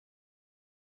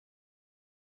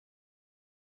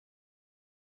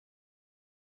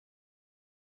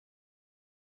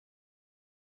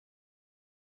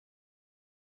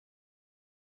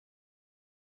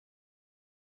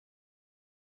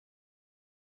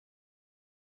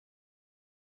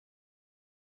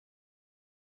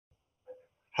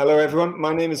Hello, everyone.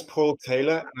 My name is Paul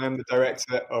Taylor, and I'm the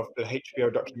director of the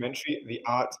HBO documentary, The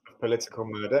Art of Political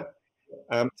Murder.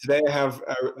 Today, I have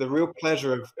the real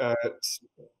pleasure of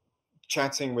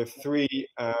chatting with three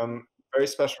very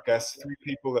special guests, three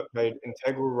people that played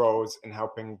integral roles in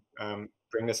helping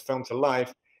bring this film to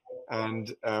life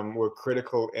and were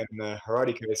critical in the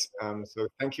Gerardi case. So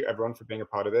thank you, everyone, for being a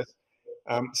part of this.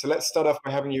 So let's start off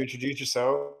by having you introduce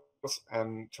yourselves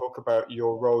and talk about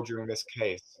your role during this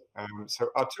case. So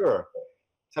Arturo,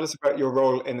 tell us about your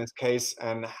role in this case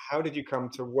and how did you come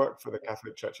to work for the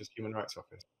Catholic Church's Human Rights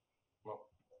Office? Well,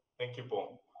 thank you,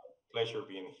 Paul. Pleasure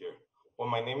being here. Well,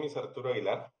 my name is Arturo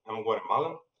Aguilar. I'm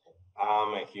Guatemalan.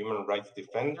 I'm a human rights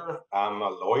defender. I'm a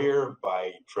lawyer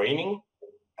by training,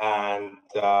 and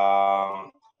I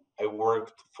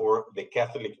worked for the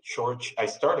Catholic Church. I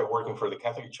started working for the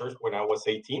Catholic Church when I was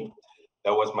 18.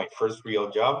 That was my first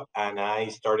real job, and I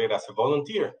started as a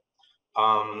volunteer,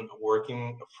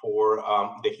 working for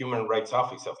the Human Rights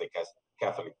Office of the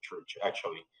Catholic Church,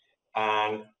 actually.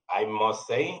 And I must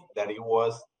say that it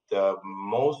was the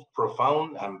most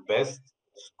profound and best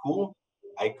school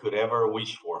I could ever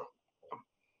wish for.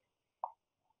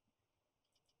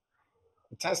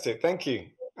 Fantastic, thank you.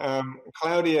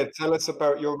 Claudia, tell us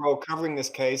about your role covering this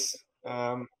case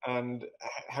and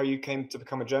how you came to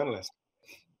become a journalist.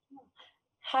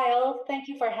 Hi all, thank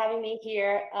you for having me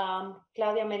here.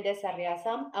 Claudia Méndez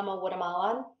Arriaza. I'm a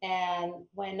Guatemalan, and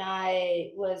when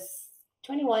I was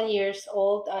 21 years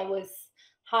old, I was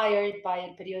hired by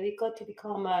El Periódico to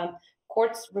become a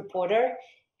courts reporter,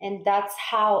 and that's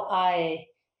how I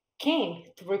came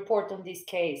to report on this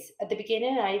case. At the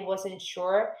beginning, I wasn't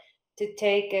sure to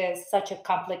take such a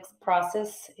complex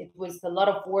process. It was a lot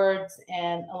of words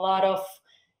and a lot of,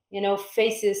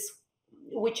 faces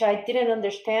which I didn't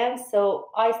understand. So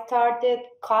I started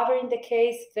covering the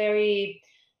case very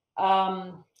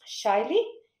shyly,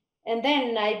 and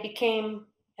then I became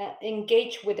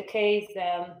engaged with the case.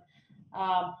 And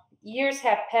years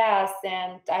have passed,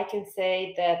 and I can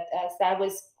say that as I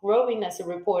was growing as a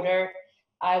reporter,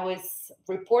 I was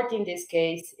reporting this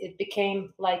case. It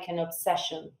became like an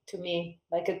obsession to me,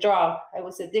 like a drug. I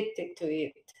was addicted to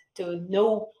it, to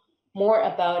know more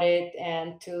about it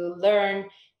and to learn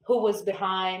who was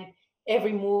behind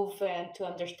every move and to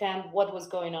understand what was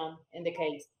going on in the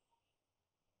case.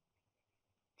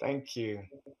 Thank you.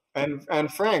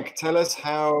 And Frank, tell us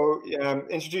how,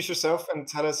 introduce yourself and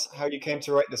tell us how you came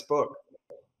to write this book.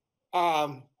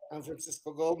 I'm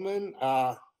Francisco Goldman.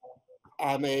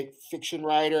 I'm a fiction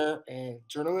writer and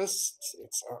journalist.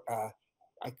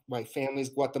 My family's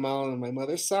Guatemalan on my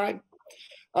mother's side.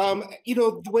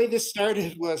 The way this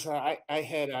started was I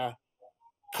had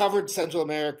covered Central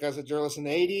America as a journalist in the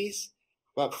 80s,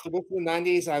 but for most of the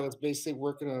 90s, I was basically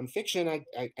working on fiction.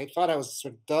 I thought I was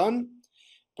sort of done,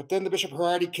 but then the Bishop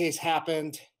Gerardi case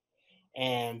happened,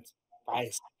 and by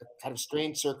a kind of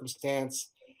strange circumstance,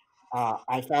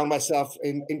 I found myself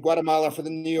in Guatemala for the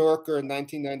New Yorker in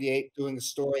 1998 doing a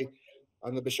story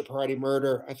on the Bishop Gerardi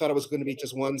murder. I thought it was going to be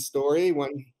just one story,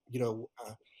 for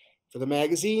the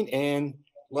magazine. And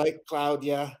like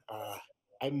Claudia,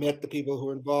 I met the people who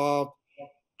were involved.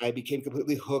 I became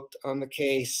completely hooked on the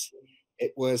case.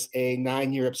 It was a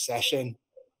 9-year obsession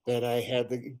that I had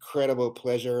the incredible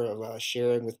pleasure of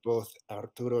sharing with both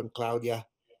Arturo and Claudia.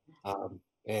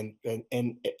 And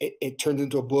it turned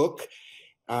into a book.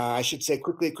 I should say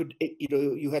quickly,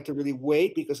 you had to really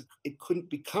wait because it couldn't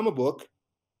become a book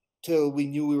till we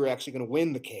knew we were actually going to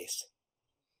win the case.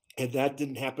 And that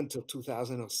didn't happen till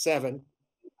 2007,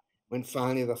 when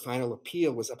finally the final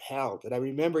appeal was upheld. And I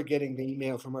remember getting the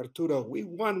email from Arturo, we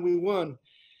won.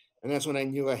 And that's when I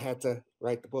knew I had to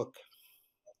write the book.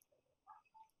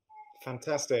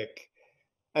 Fantastic.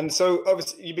 And so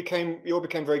obviously you all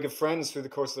became very good friends through the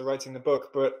course of writing the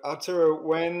book. But Arturo,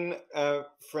 when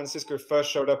Francisco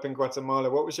first showed up in Guatemala,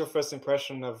 what was your first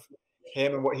impression of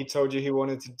him and what he told you he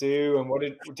wanted to do? And what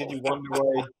did you wonder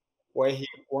why he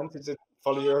wanted to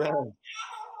follow you around?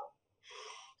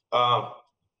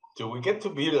 Do we get to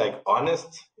be like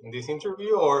honest in this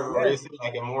interview, or is it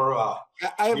like a more I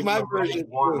have my version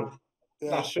one?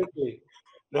 That should be.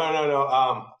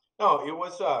 No. No, it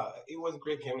was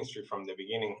great chemistry from the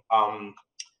beginning.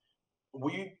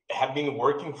 We had been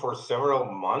working for several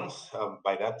months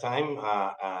by that time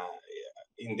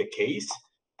in the case,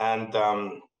 and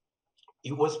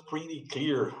it was pretty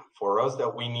clear for us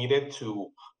that we needed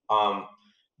to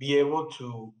be able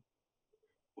to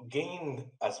gain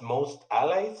as most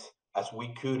allies as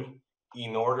we could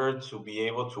in order to be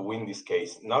able to win this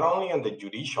case, not only on the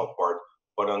judicial part,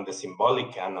 but on the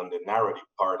symbolic and on the narrative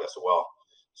part as well.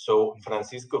 So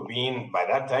Francisco being, by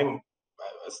that time,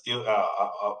 still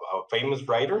a famous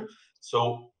writer.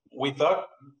 So we thought,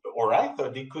 or I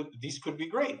thought, this could be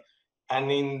great.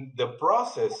 And in the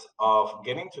process of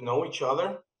getting to know each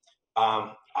other,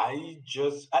 I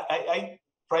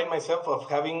pride myself of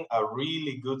having a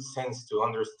really good sense to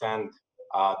understand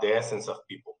the essence of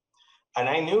people. And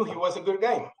I knew he was a good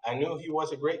guy. I knew he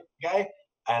was a great guy.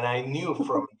 And I knew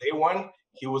from day one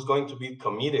he was going to be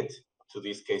committed to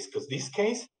this case, because this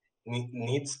case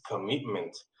needs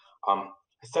commitment. I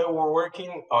started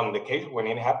working on the case when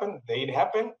it happened. The day it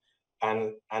happened,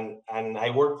 and I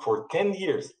worked for 10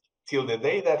 years till the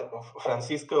day that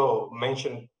Francisco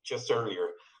mentioned just earlier,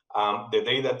 the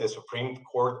day that the Supreme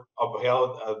Court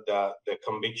upheld the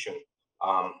conviction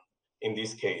in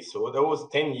this case. So that was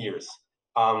 10 years.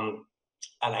 And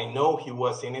I know he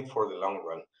was in it for the long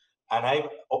run. And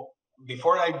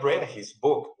before I read his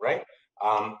book, right?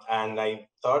 And I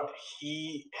thought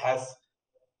he has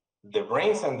the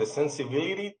brains and the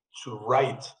sensibility to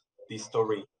write this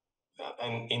story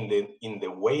and in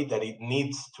the way that it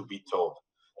needs to be told.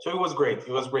 So it was great.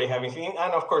 It was great having him,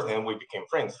 and of course, then we became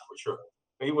friends for sure.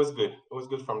 But it was good. It was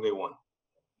good from day one.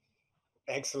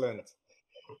 Excellent.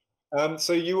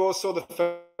 So you all saw the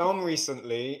film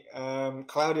recently.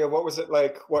 Claudia, what was it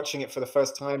like watching it for the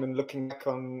first time and looking back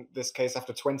on this case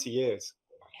after 20 years?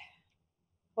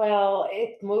 Well,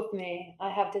 it moved me. I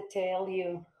have to tell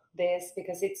you this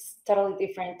because it's totally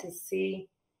different to see,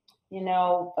 in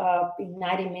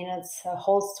 90 minutes, a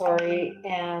whole story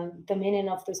and the meaning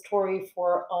of the story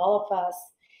for all of us,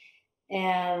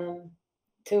 and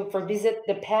to revisit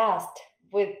the past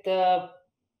with the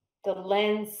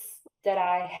lens that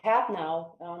I have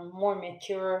now. More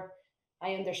mature.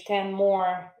 I understand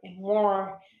more and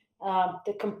more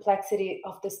the complexity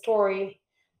of the story.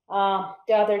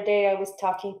 The other day, I was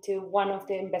talking to one of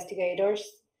the investigators,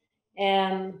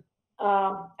 and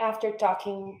after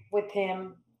talking with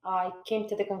him, I came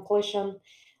to the conclusion,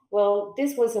 well,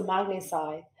 this was a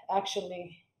magnicide,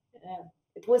 actually.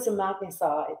 It was a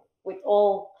magnicide with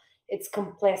all its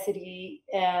complexity.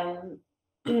 And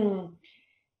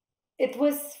it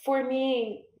was, for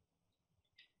me,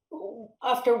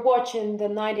 after watching the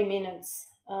 90 minutes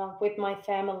with my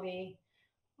family,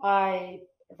 I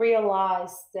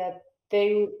realized that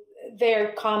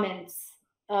their comments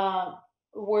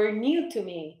were new to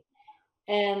me.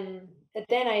 And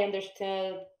then I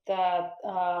understood that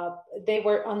they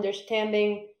were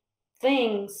understanding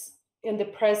things in the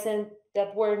present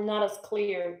that were not as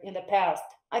clear in the past.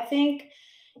 I think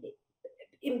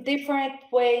in different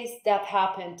ways that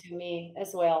happened to me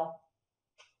as well.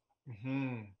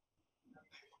 Mm-hmm.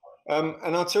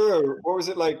 And Arturo, what was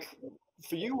it like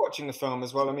for you watching the film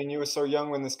as well? I mean, you were so young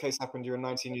when this case happened. You were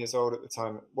 19 years old at the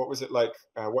time. What was it like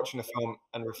watching the film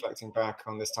and reflecting back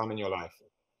on this time in your life?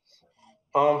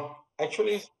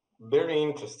 Actually, it's very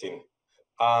interesting.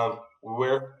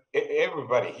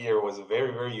 Everybody here was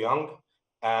very, very young,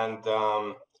 and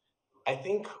I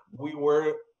think we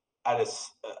were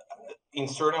in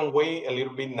certain way a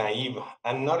little bit naive,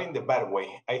 and not in the bad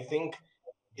way. I think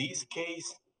this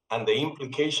case and the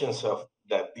implications of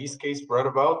that this case brought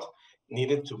about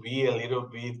needed to be a little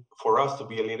bit, for us to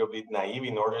be a little bit naive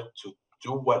in order to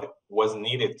do what was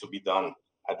needed to be done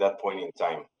at that point in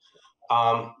time.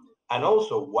 And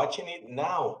also watching it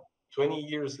now, 20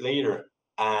 years later,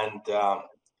 and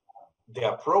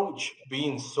the approach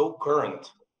being so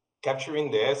current,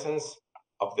 capturing the essence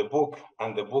of the book,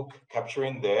 and the book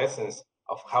capturing the essence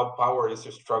of how power is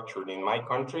structured in my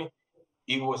country,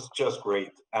 it was just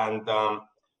great. And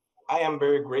I am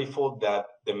very grateful that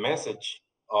the message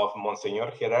of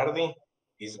Monsignor Gerardi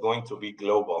is going to be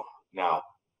global now.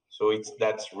 So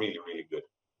that's really, really good.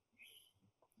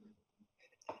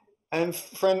 And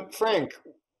Frank,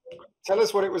 tell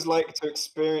us what it was like to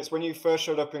experience when you first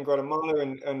showed up in Guatemala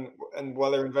and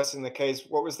while they're investing the case.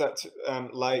 What was that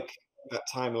that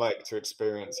time like to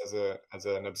experience as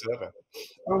an observer?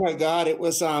 Oh my God, it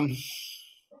was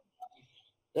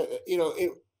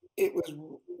it was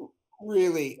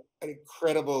really an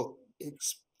incredible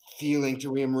feeling to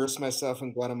re-immerse myself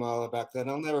in Guatemala back then.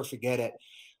 I'll never forget it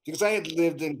because I had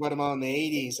lived in Guatemala in the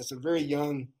 80s as a very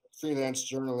young freelance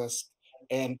journalist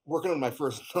and working on my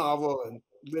first novel and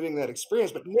living that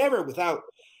experience, but never without,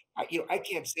 I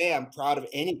can't say I'm proud of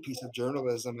any piece of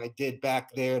journalism I did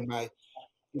back there in my,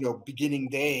 beginning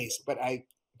days, but I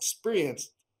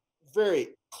experienced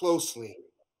very closely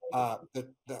the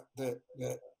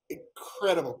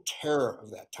incredible terror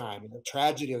of that time and the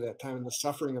tragedy of that time and the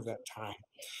suffering of that time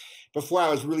before I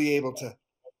was really able to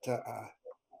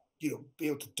be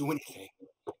able to do anything,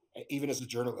 even as a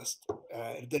journalist.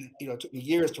 It took me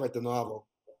years to write the novel.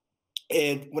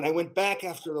 And when I went back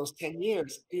after those 10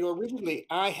 years, originally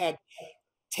I had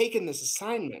taken this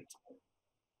assignment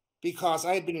because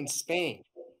I had been in Spain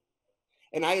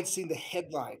and I had seen the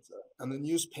headlines on the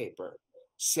newspaper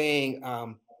saying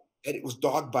that it was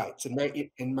dog bites and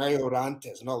Mario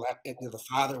Orantes and all that. And, the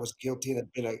father was guilty and it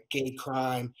had been a gay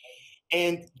crime.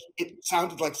 And it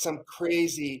sounded like some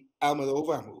crazy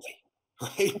Almodovar movie,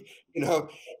 right?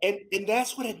 And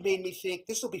that's what had made me think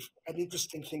this will be an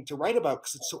interesting thing to write about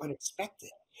because it's so unexpected.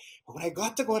 But when I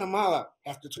got to Guatemala,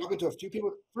 after talking to a few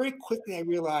people, very quickly I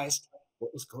realized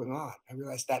what was going on. I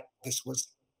realized that this was,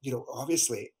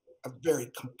 obviously a very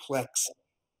complex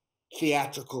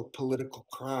theatrical political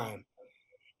crime.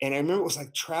 And I remember it was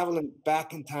like traveling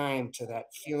back in time to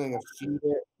that feeling of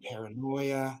fear,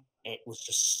 paranoia. And it was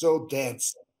just so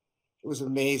dense. It was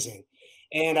amazing.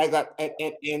 And I got,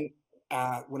 and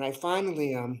when I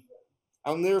finally,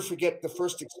 I'll never forget the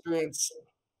first experience,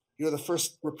 the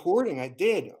first reporting I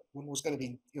did when it was going to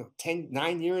be,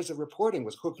 9 years of reporting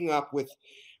was hooking up with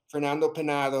Fernando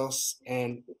Penados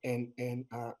and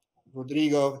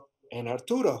Rodrigo and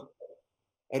Arturo.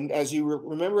 And as you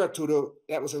remember, Arturo,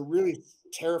 that was a really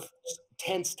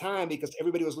tense time because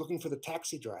everybody was looking for the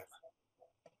taxi driver.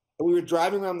 And we were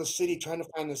driving around the city trying to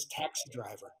find this taxi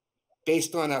driver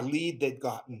based on a lead they'd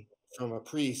gotten from a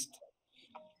priest.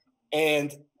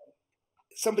 And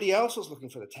somebody else was looking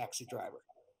for the taxi driver.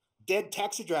 Dead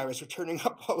taxi drivers were turning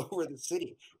up all over the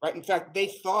city, right? In fact, they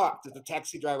thought that the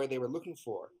taxi driver they were looking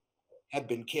for had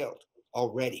been killed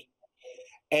already.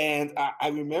 And I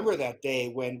remember that day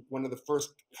when one of the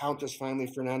first encounters finally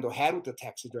Fernando had with the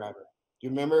taxi driver. You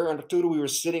remember, Arturo, we were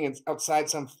sitting outside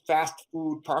some fast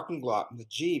food parking lot in the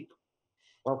Jeep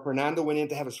while Fernando went in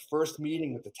to have his first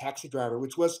meeting with the taxi driver,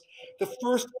 which was the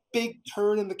first big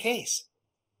turn in the case,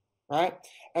 right?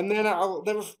 And then I'll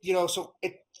never,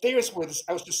 there's where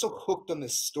I was just so hooked on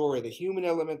this story, the human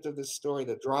element of this story,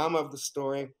 the drama of the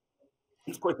story.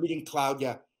 And of course, meeting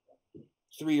Claudia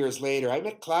 3 years later. I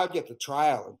met Claudia at the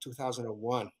trial in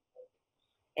 2001.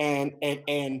 And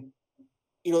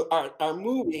our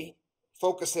movie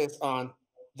focuses on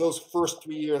those first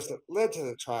 3 years that led to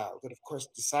the trial, that of course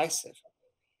decisive.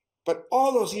 But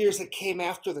all those years that came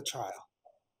after the trial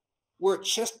were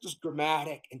just as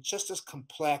dramatic and just as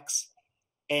complex.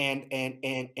 And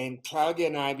Claudia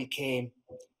and I became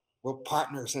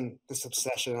partners in this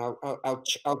obsession.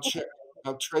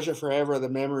 I'll treasure forever the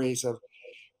memories of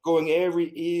going every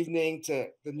evening to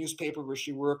the newspaper where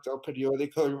she worked, El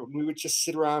Periódico. We would just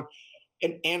sit around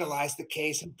and analyze the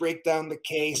case and break down the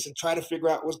case and try to figure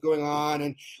out what's going on.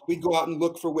 And we'd go out and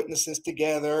look for witnesses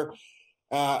together.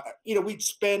 We'd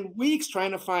spend weeks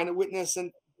trying to find a witness,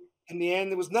 and in the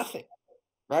end, there was nothing,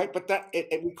 right? But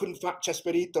we couldn't find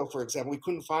Chespirito, for example. We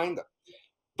couldn't find them.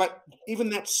 But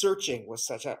even that searching was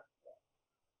such a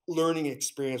learning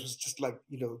experience. It was just like,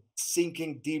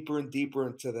 sinking deeper and deeper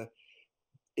into the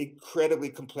incredibly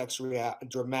complex,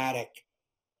 dramatic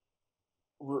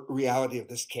reality of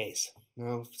this case.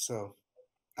 So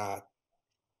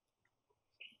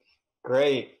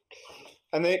great.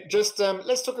 And just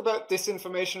let's talk about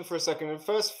disinformation for a second. And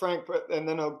first, Frank, and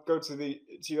then I'll go to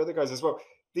you other guys as well.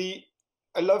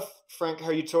 I love, Frank,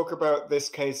 how you talk about this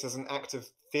case as an act of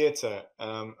theater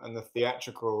and the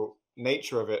theatrical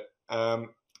nature of it.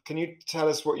 Can you tell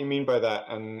us what you mean by that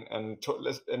and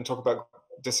talk about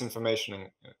disinformation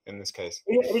in this case?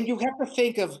 Yeah, I mean, you have to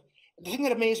think of the thing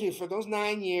that amazed me for those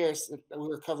 9 years that we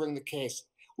were covering the case.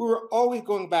 We were always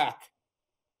going back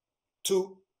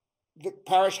to the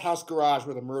parish house garage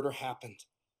where the murder happened,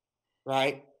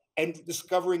 right? And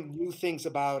discovering new things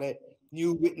about it,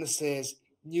 new witnesses,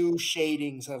 new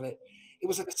shadings of it. It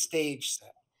was like a stage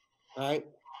set, right?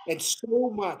 And so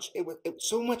much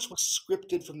was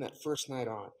scripted from that first night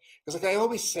on. Because like I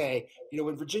always say,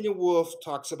 when Virginia Woolf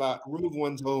talks about a room of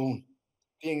one's own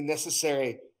being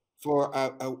necessary for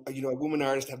a woman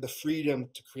artist to have the freedom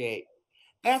to create,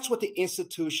 that's what the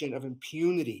institution of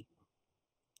impunity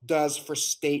does for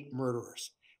state murderers.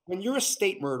 When you're a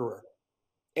state murderer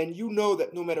and you know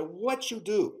that no matter what you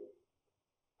do,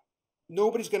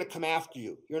 nobody's going to come after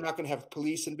you. You're not going to have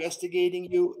police investigating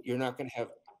you. You're not going to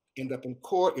end up in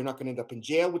court. You're not going to end up in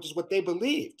jail, which is what they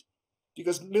believed,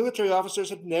 because military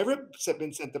officers had never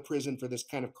been sent to prison for this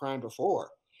kind of crime before.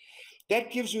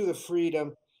 That gives you the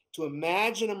freedom to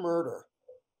imagine a murder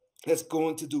that's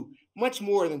going to do much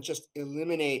more than just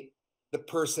eliminate the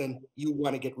person you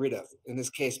want to get rid of, in this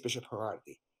case, Bishop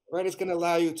Gerardi, right? It's going to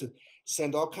allow you to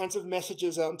send all kinds of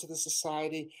messages out into the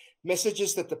society,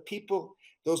 messages that the people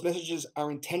those messages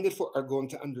are intended for are going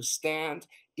to understand,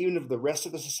 even if the rest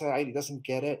of the society doesn't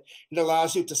get it. It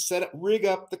allows you to rig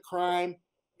up the crime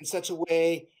in such a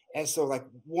way And so like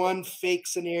one fake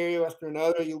scenario after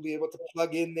another, you'll be able to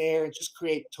plug in there and just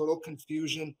create total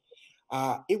confusion.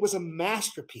 It was a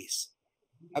masterpiece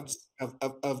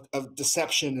of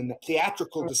deception and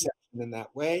theatrical deception in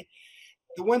that way.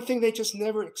 The one thing they just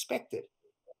never expected,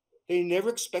 they never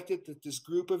expected that this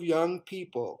group of young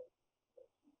people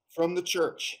from the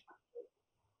church,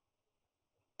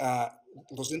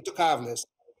 Los Intocables,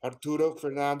 Arturo,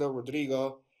 Fernando,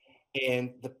 Rodrigo,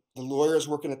 and the lawyers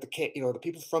working at the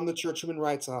people from the Church Human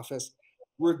Rights Office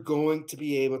were going to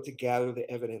be able to gather the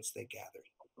evidence they gathered.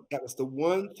 That was the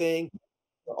one thing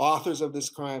the authors of this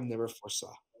crime never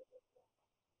foresaw.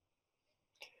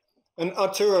 And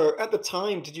Arturo, at the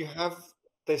time, did you have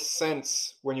this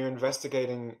sense when you're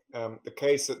investigating the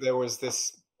case that there was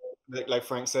this, like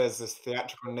Frank says, this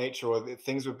theatrical nature, or that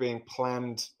things were being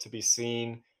planned to be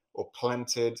seen or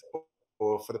planted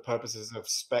or for the purposes of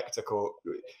spectacle?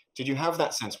 Did you have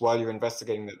that sense while you're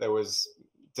investigating that there was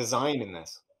design in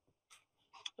this?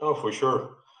 Oh, for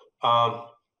sure.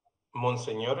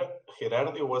 Monsignor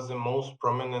Gerardi was the most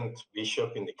prominent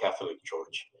bishop in the Catholic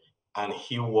Church, and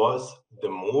he was the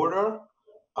motor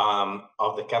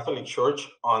of the Catholic Church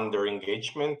on their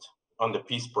engagement on the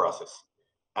peace process.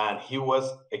 And he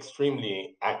was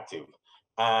extremely active,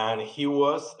 and he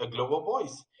was a global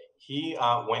voice. He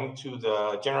went to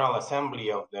the General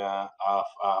Assembly of the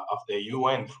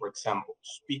UN, for example, to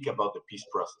speak about the peace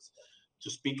process, to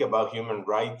speak about human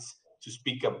rights, to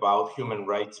speak about human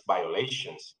rights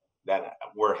violations that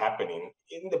were happening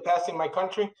in the past in my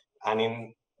country,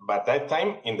 and by that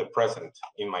time in the present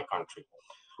in my country.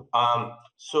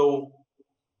 So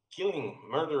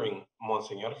murdering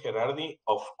Monsignor Gerardi,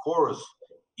 of course,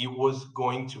 it was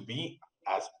going to be,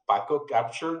 as Paco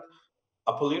captured,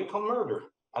 a political murder.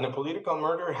 And a political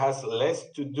murder has less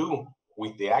to do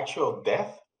with the actual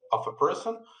death of a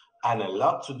person and a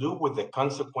lot to do with the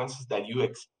consequences that you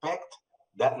expect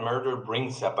that murder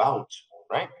brings about,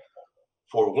 right?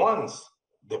 For once,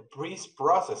 the peace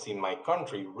process in my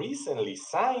country, recently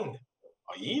signed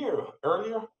a year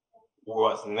earlier,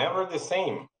 was never the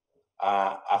same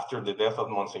after the death of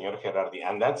Monsignor Gerardi,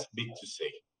 and that's big to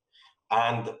say.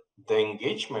 And the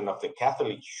engagement of the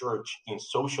Catholic Church in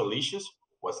social issues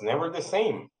was never the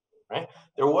same, right?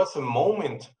 There was a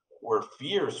moment where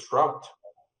fear struck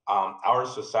our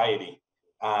society,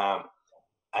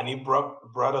 and it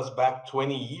brought us back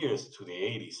 20 years to the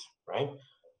 80s, right?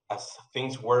 As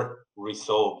things were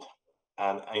resolved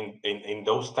and in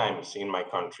those times in my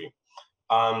country.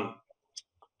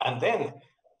 And then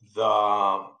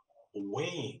the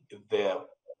way the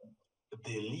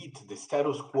elite, the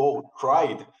status quo,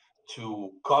 tried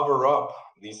to cover up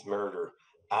this murder,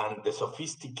 and the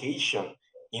sophistication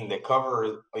in the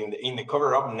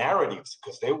cover up narratives,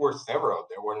 because there were several,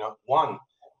 there were not one,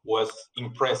 was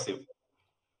impressive.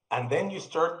 And then you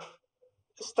start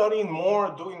studying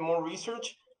more, doing more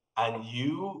research, and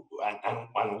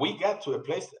we got to a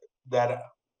place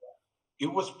that it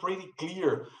was pretty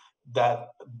clear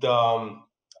that the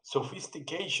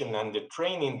sophistication and the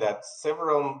training that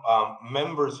several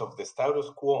members of the status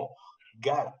quo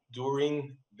got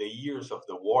during the years of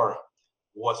the war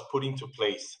was put into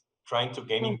place, trying to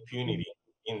gain impunity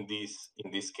in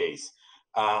this case.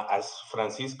 As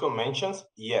Francisco mentions,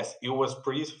 yes, it was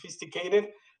pretty sophisticated,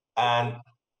 and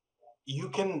you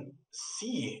can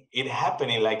see it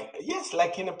happening,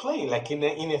 like in a play, like in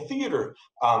a theater,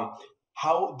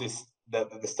 how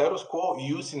the status quo,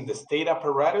 using the state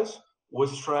apparatus,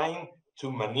 was trying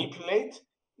to manipulate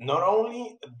not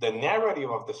only the narrative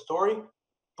of the story,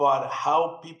 but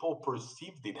how people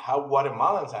perceived it, how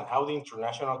Guatemalans and how the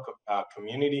international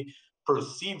community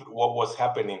perceived what was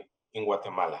happening in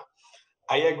Guatemala.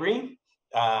 I agree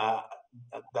that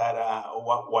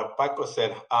what Paco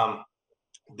said,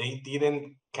 they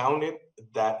didn't count it,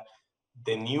 that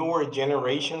the newer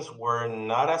generations were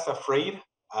not as afraid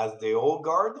as the old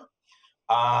guard,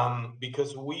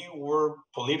 because we were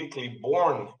politically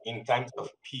born in times of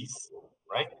peace,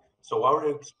 right? So our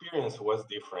experience was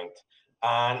different.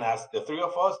 And as the three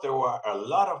of us, there were a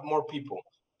lot of more people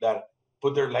that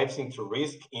put their lives into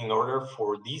risk in order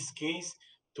for this case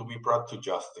to be brought to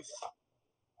justice.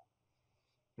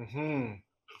 Mm-hmm.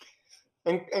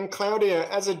 And Claudia,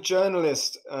 as a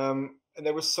journalist,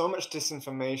 there was so much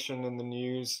disinformation in the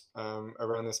news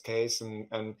around this case,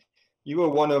 and you were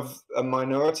one of a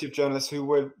minority of journalists who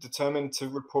were determined to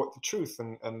report the truth.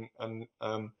 And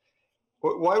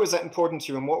why was that important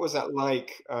to you, and what was that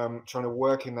like, trying to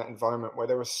work in that environment where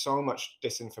there was so much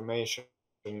disinformation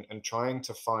and trying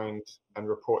to find and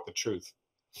report the truth?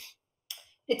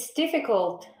 It's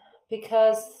difficult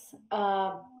because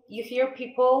you hear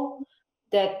people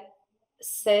that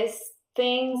says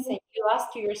things and you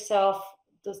ask yourself,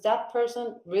 does that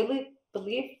person really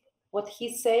believe what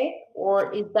he say,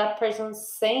 or is that person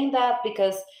saying that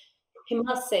because he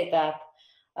must say that?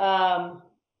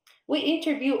 We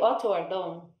interviewed Otto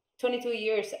Ardon 22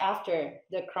 years after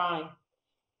the crime,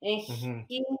 and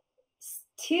he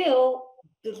still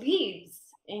believes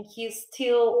and he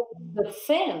still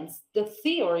defends the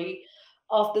theory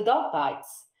of the dog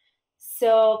bites.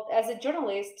 So as a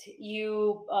journalist,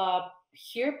 you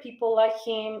hear people like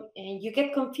him and you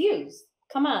get confused.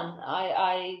 Come on,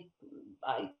 I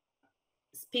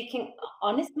speaking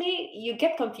honestly, you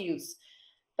get confused.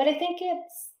 But I think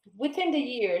it's within the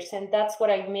years, and that's what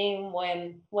I mean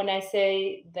when I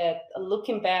say that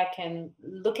looking back and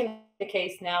looking at the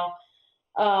case now,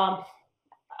 um,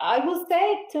 I will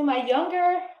say to my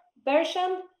younger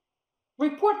version,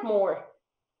 report more,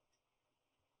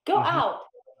 go out,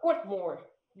 report more.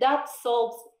 That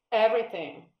solves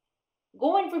everything.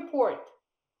 Go and report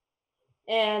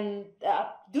and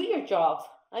do your job.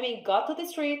 I mean, go to the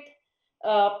street,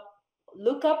 uh,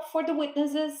 look up for the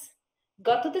witnesses,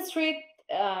 go to the street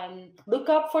and look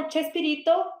up for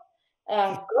Chespirito,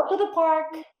 go to the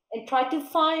park and try to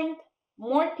find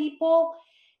more people.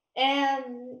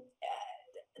 And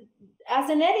as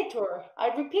an editor,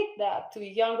 I repeat that to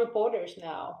young reporters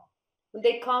now. When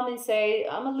they come and say,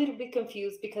 I'm a little bit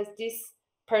confused because this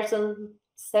person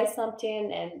says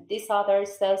something and this other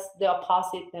says the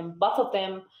opposite, and both of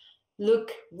them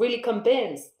look really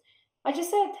convinced. I just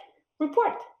said,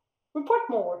 report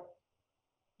more.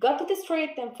 Go to the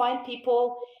street and find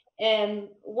people. And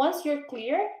once you're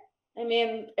clear, I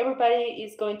mean, everybody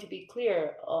is going to be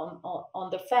clear on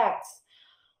the facts.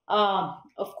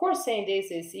 Of course, saying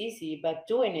this is easy, but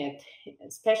doing it,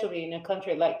 especially in a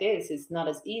country like this, is not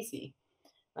as easy.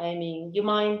 I mean, you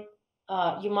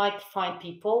might find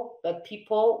people, but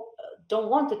people don't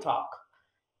want to talk,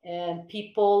 and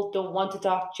people don't want to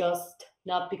talk just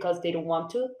not because they don't want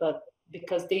to, but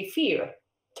because they fear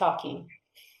talking.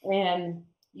 And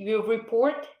you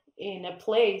report in a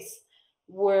place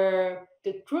where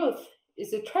the truth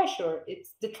is a treasure.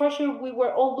 It's the treasure we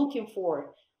were all looking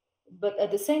for, but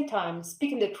at the same time,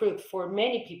 speaking the truth for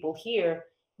many people here,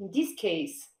 in this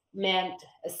case, meant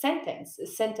a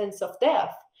sentence of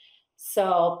death.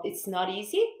 So it's not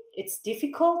easy, it's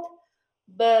difficult,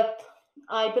 but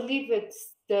I believe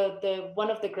it's the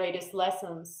one of the greatest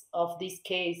lessons of this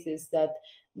case is that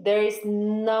there is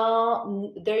not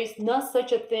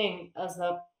such a thing as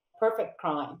a perfect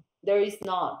crime. There is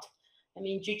not. I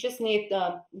mean, you just need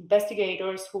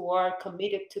investigators who are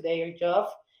committed to their job,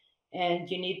 and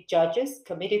you need judges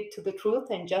committed to the truth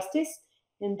and justice,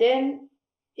 and then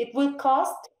it will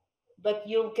cost, but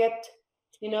you'll get,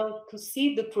 to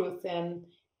see the truth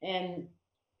and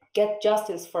get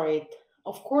justice for it.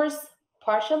 Of course,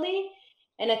 partially,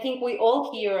 and I think we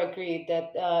all here agree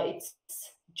that it's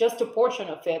just a portion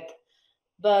of it,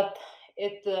 but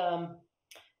it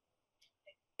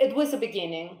was a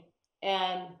beginning,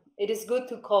 and it is good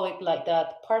to call it like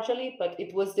that, partially, but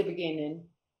it was the beginning.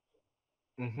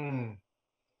 And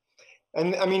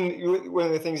I mean, one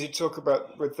of the things you talk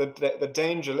about with the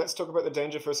danger, let's talk about the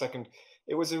danger for a second.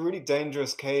 It was a really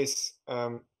dangerous case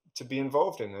to be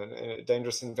involved in, a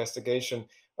dangerous investigation.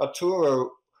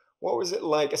 Arturo, what was it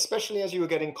like, especially as you were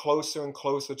getting closer and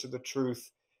closer to the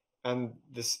truth and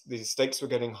the stakes were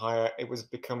getting higher? It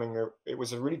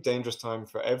was a really dangerous time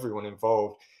for everyone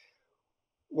involved.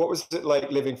 What was it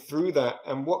like living through that,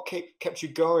 and what kept you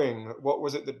going? What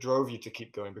was it that drove you to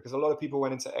keep going? Because a lot of people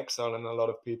went into exile and a lot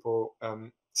of people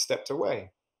stepped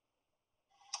away.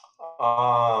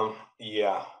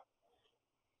 Yeah.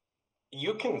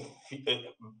 You can,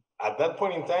 at that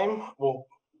point in time, well,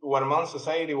 Guatemalan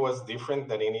society was different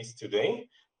than it is today.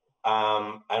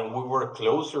 And we were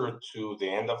closer to the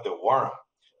end of the war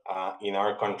in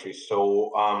our country.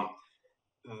 So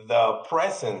the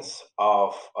presence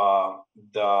of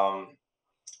the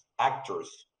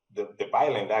actors, the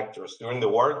violent actors during the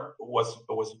war was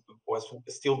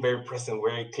still very present,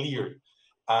 very clear.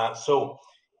 So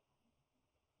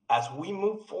as we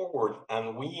move forward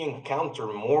and we encounter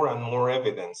more and more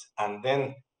evidence, and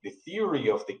then the theory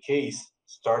of the case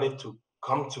started to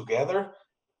come together,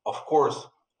 of course,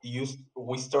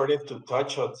 we started to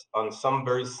touch on some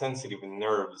very sensitive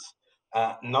nerves,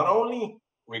 not only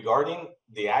regarding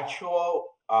the actual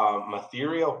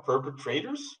material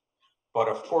perpetrators, but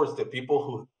of course the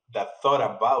people that thought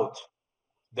about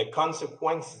the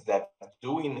consequences that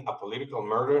doing a political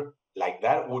murder like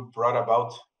that would brought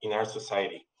about in our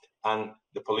society, and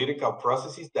the political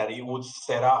processes that it would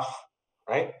set off,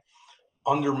 right?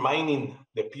 Undermining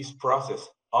the peace process,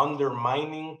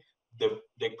 undermining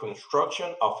the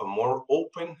construction of a more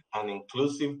open and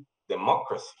inclusive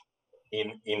democracy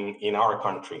in our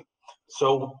country.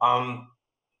 So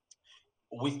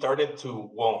we started to,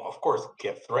 well, of course,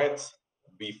 get threats,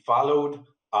 be followed.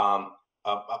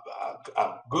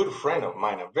 A good friend of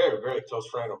mine, a very, very close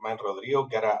friend of mine, Rodrigo,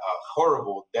 got a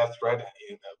horrible death threat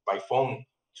by phone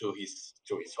to his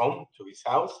home, to his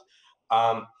house.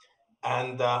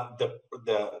 And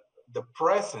the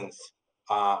presence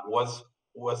was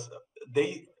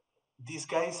these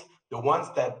guys, the ones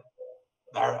that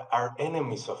are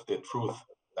enemies of the truth,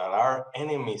 that are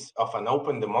enemies of an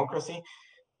open democracy.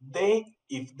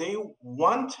 If they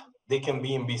want, they can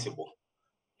be invisible.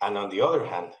 And on the other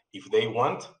hand, if they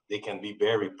want, they can be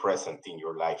very present in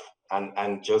your life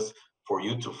and just for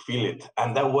you to feel it.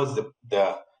 And that was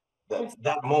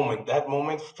that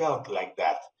moment felt like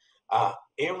that.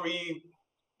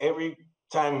 Every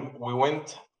time we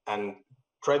went and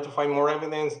tried to find more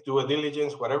evidence, do a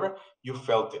diligence, whatever, you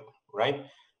felt it, right?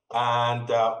 And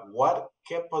what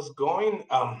kept us going?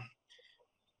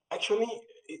 Actually,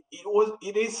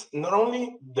 it is not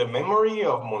only the memory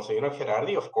of Monsignor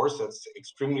Gerardi, of course, that's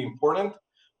extremely important,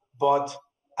 but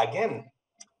again,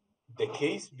 the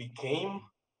case became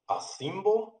a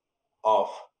symbol of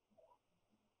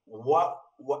what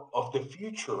of the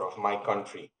future of my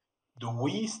country. Do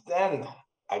we stand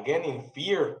again in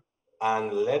fear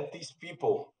and let these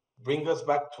people bring us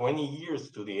back 20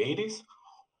 years to the 80s,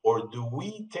 or do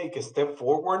we take a step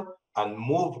forward and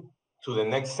move to the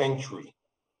next century,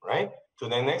 right? To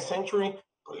the next century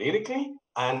politically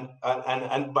and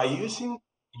by using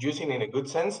in a good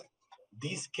sense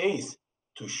this case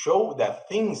to show that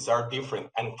things are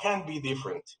different and can be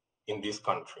different in this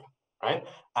country, right?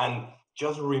 And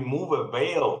just remove a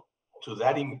veil to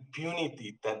that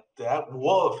impunity, that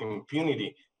wall of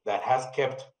impunity that has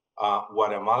kept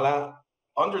Guatemala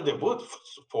under the boot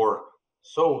for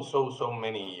so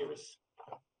many years.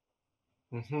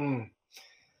 Mm-hmm.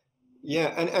 Yeah,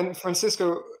 and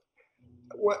Francisco,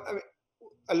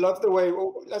 I love the way.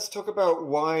 Well, let's talk about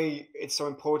why it's so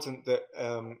important that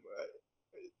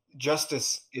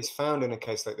justice is found in a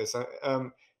case like this.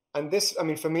 And this, I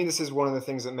mean, for me, this is one of the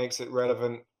things that makes it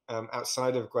relevant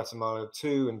outside of Guatemala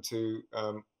too, and to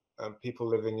people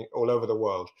living all over the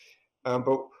world.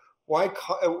 But why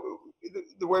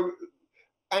the way,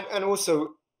 and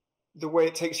also the way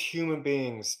it takes human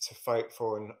beings to fight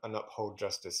for and uphold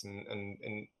justice,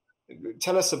 and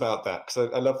tell us about that, because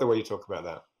I love the way you talk about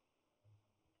that.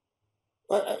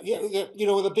 Well, you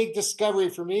know, the big discovery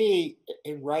for me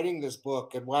in writing this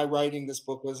book, and why writing this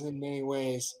book was in many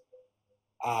ways,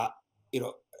 you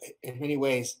know, in many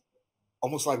ways,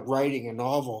 almost like writing a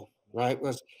novel, right?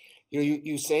 Was, you know,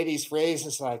 you say these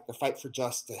phrases like the fight for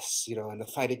justice, you know, and the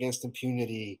fight against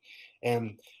impunity,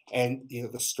 and you know,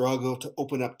 the struggle to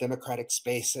open up democratic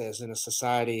spaces in a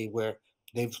society where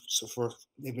they've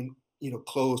been, you know,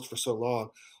 closed for so long.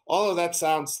 All of that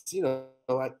sounds, you know,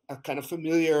 like a kind of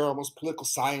familiar, almost political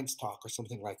science talk or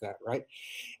something like that, right?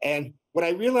 And what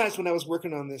I realized when I was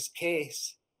working on this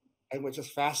case, and what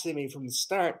just fascinated me from the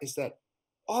start, is that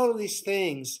all of these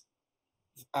things,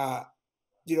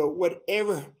 you know,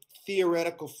 whatever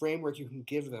theoretical framework you can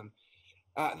give them,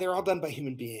 they're all done by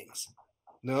human beings.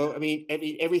 No, I mean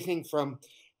everything from,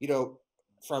 you know,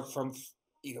 from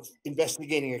you know,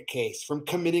 investigating a case, from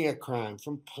committing a crime,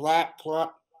 from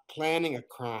planning a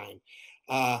crime,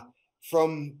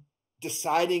 from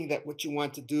deciding that what you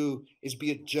want to do is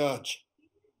be a judge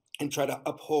and try to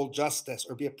uphold justice,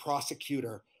 or be a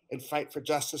prosecutor and fight for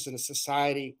justice in a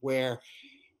society where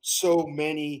so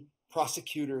many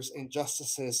prosecutors and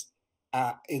justices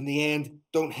in the end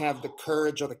don't have the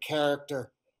courage or the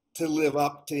character to live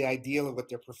up to the ideal of what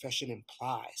their profession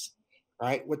implies,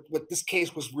 right? What this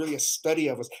case was really a study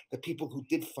of was the people who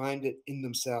did find it in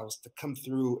themselves to come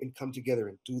through and come together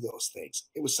and do those things.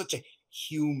 It was such a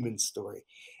human story,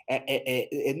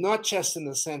 and not just in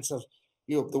the sense of,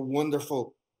 you know, the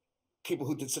wonderful people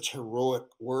who did such heroic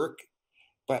work,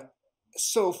 but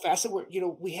so fascinating. You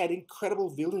know, we had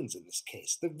incredible villains in this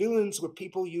case. The villains were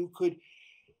people you could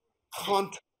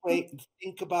contemplate and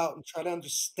think about and try to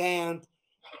understand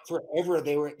forever.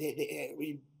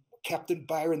 Captain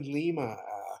Byron Lima,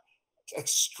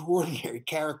 extraordinary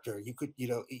character. You could, you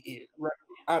know,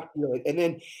 and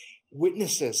then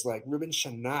witnesses like Ruben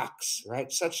Shanax,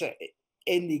 right? Such a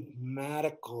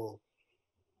enigmatical,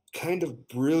 kind of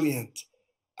brilliant,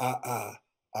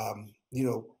 you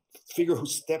know, figure who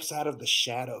steps out of the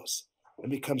shadows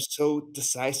and becomes so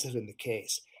decisive in the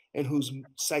case, and whose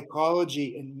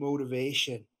psychology and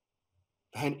motivation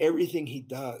behind everything he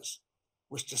does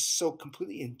was just so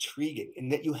completely intriguing,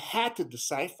 and that you had to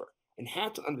decipher and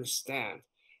had to understand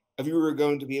if you were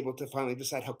going to be able to finally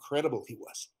decide how credible he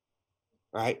was.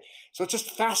 right? So it's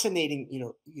just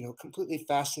fascinating, completely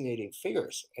fascinating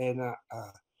figures. And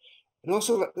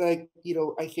also, like,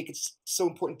 I think it's so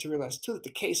important to realize too that the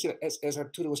case, as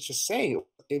Arturo was just saying,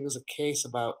 it was a case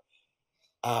about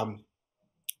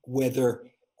whether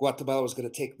Guatemala was going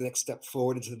to take the next step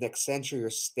forward into the next century or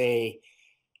stay,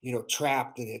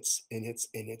 trapped in its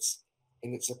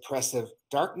oppressive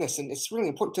darkness. And it's really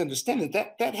important to understand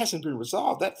that hasn't been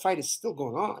resolved. That fight is still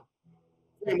going on,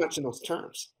 very much in those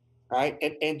terms, right?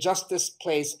 And justice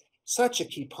plays such a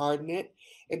key part in it.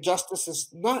 And justice is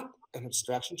not an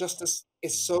abstraction. Justice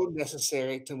is so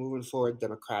necessary to moving forward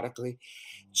democratically,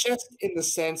 just in the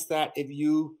sense that if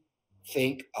you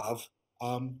think of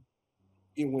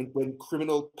when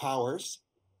criminal powers,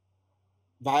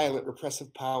 violent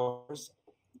repressive powers,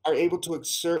 are able to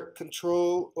exert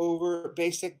control over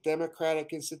basic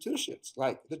democratic institutions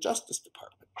like the Justice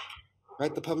Department,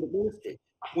 right, the public ministry.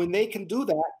 When they can do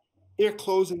that, they're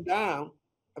closing down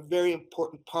a very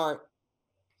important part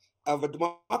of a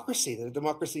democracy that a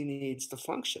democracy needs to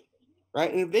function,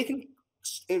 right? And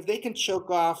if they can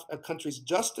choke off a country's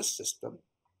justice system,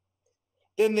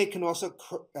 then they can also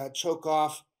choke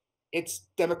off its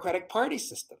democratic party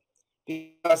system,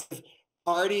 because if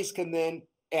parties can then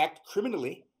act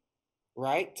criminally,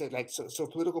 right? So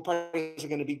political parties are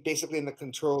going to be basically in the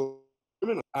control of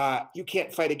criminal. You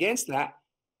can't fight against that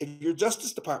if your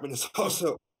Justice Department is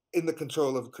also in the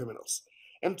control of criminals.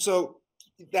 And so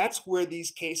that's where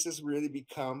these cases really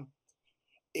become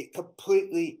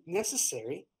completely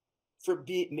necessary for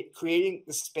creating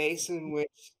the space in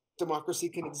which democracy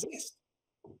can exist.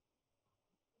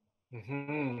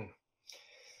 Mm-hmm.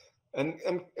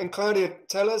 And Claudia,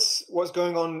 tell us what's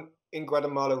going on in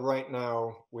Guatemala right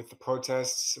now with the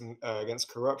protests against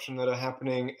corruption that are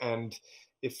happening, and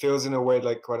it feels in a way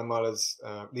like Guatemala's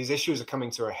these issues are coming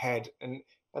to a head, and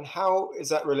how is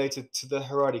that related to the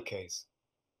Gerardi case?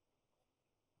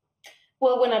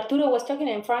 Well, when Arturo was talking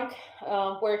and Frank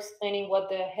were explaining what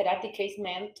the Gerardi case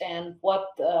meant and what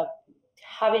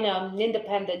having an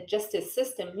independent justice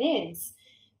system means,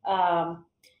 I'm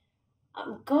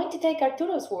going to take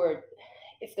Arturo's word.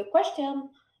 If the question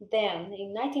then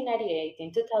in 1998,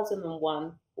 in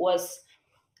 2001 was,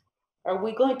 are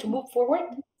we going to move forward?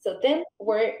 So then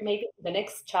we're maybe the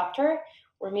next chapter,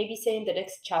 or maybe saying the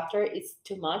next chapter is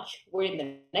too much. We're in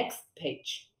the next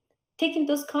page. Taking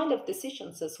those kind of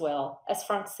decisions as well, as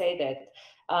Frank said that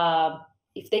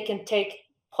if they can take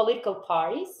political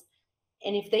parties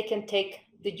and if they can take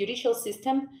the judicial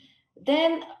system,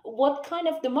 then what kind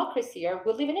of democracy are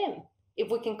we living in,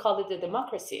 if we can call it a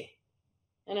democracy?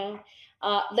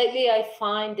 Lately I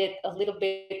find it a little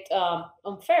bit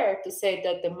unfair to say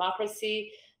that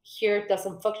democracy here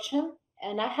doesn't function.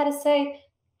 And I had to say,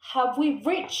 have we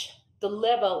reached the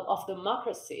level of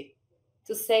democracy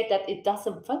to say that it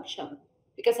doesn't function?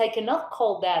 Because I cannot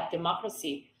call that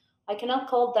democracy. I cannot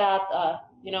call that,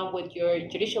 when your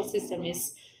judicial system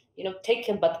is,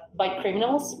 taken by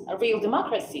criminals, a real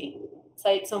democracy. So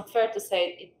it's unfair to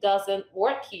say it doesn't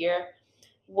work here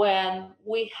when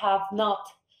we have not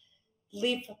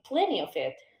lived plenty of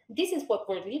it. This is what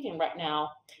we're living right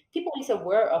now. People is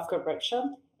aware of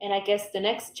corruption, and I guess the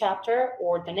next chapter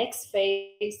or the next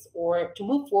phase or to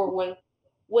move forward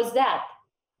was that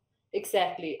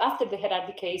exactly. After the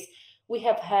Gerardi case, we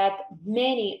have had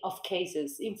many of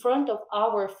cases in front of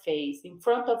our face, in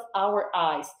front of our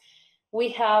eyes. We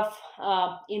have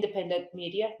independent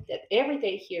media that every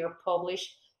day here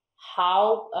publish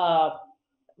how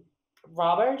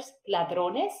robbers,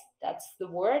 ladrones, that's the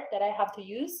word that I have to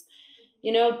use,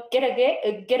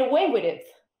 get away with it.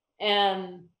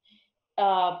 And,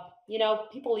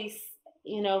 people is,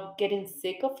 getting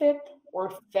sick of it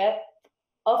or fed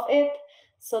of it.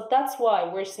 So that's why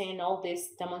we're seeing all these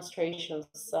demonstrations.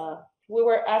 We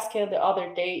were asking the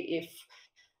other day if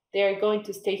they're going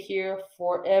to stay here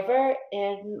forever.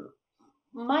 And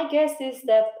my guess is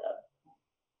that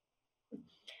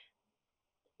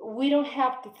we don't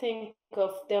have to think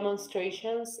of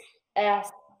demonstrations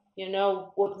as,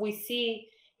 what we see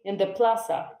in the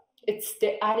plaza. It's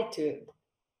the attitude.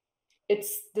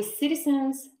 It's the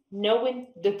citizens knowing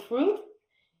the truth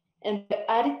and the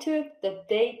attitude that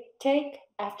they take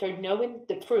after knowing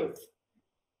the truth.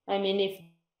 I mean, if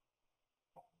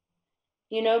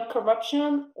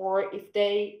corruption or if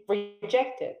they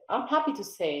reject it. I'm happy to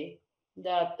say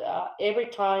that every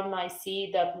time I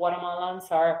see that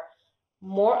Guatemalans are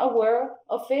more aware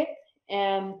of it,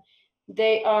 and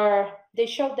they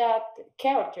show that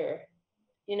character,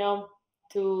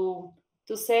 to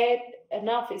say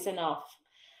enough is enough.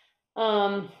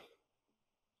 But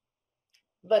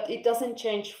it doesn't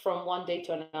change from one day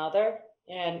to another,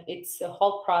 and it's a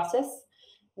whole process.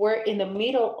 we're in the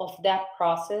middle of that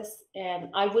process, and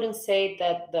I wouldn't say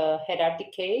that the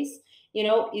Gerardi case,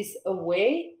 is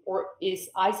away or is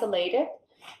isolated.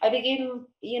 I begin,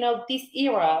 this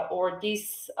era or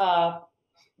this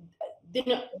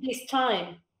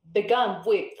time began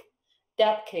with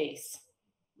that case.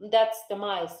 That's the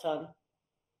milestone.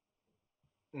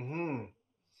 Mm-hmm.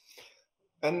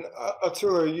 And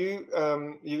Arturo, you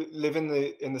live in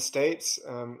the States.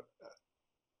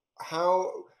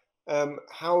 How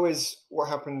is what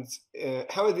happened?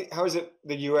 How is it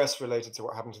the U.S. related to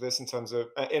what happened to this in terms of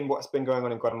in what's been going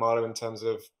on in Guatemala in terms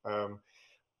of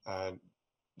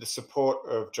the support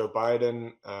of Joe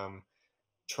Biden,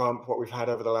 Trump, what we've had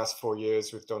over the last 4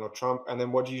 years with Donald Trump, and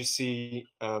then what do you see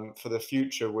for the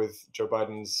future with Joe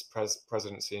Biden's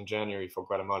presidency in January for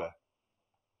Guatemala?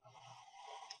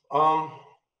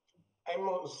 I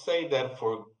must say that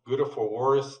for good or for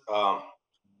worse,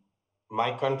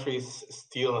 my country is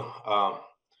still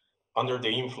under the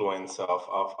influence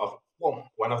of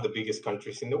one of the biggest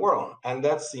countries in the world, and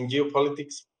that's in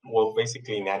geopolitics. Well,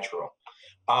 basically natural.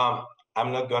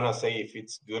 I'm not gonna say if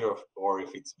it's good or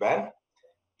if it's bad.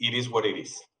 It is what it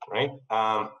is, right?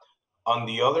 On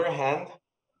the other hand,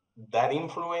 that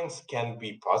influence can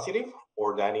be positive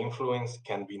or that influence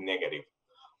can be negative.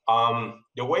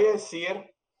 The way I see it,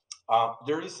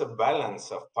 there is a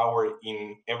balance of power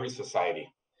in every society.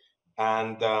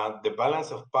 And the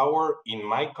balance of power in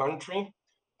my country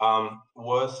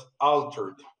was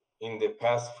altered in the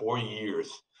past 4 years.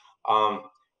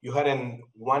 You had on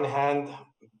one hand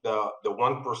the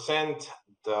 1%,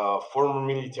 the former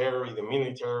military,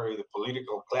 the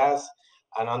political class,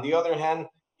 and on the other hand,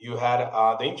 you had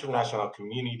the international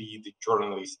community, the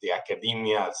journalists, the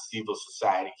academia, civil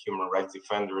society, human rights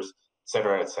defenders,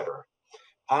 etc., etc.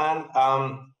 And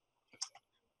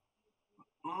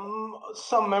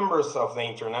some members of the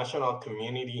international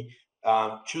community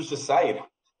choose a side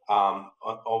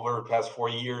over the past 4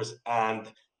 years,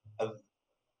 and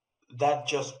that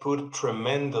just put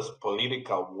tremendous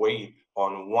political weight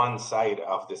on one side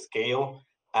of the scale,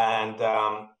 and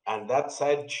that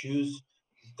side choose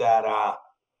that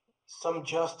some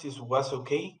justice was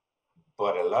okay,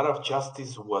 but a lot of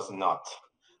justice was not,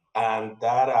 and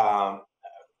that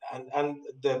and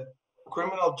the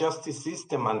criminal justice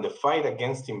system and the fight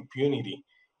against impunity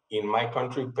in my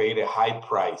country paid a high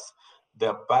price.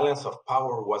 The balance of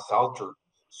power was altered.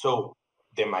 So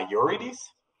the majorities,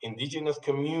 indigenous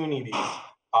communities,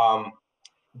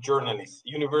 journalists,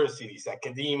 universities,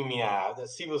 academia, the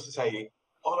civil society,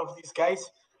 all of these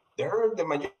guys, they're the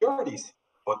majorities,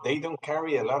 but they don't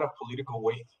carry a lot of political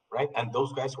weight, right? And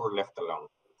those guys were left alone.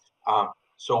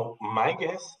 So my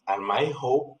guess and my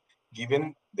hope,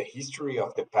 given the history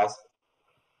of the past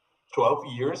 12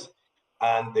 years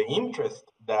and the interest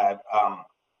that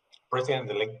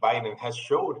President-elect Biden has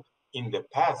showed in the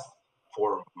past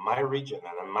for my region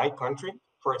and in my country.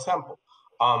 For example,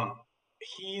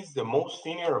 he's the most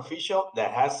senior official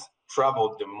that has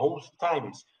traveled the most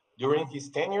times during his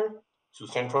tenure to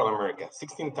Central America,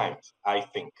 16 times, I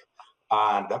think.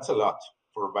 And that's a lot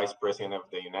for a vice president of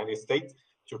the United States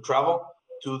to travel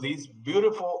to this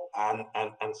beautiful and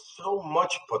so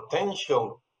much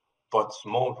potential but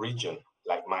small region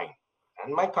like mine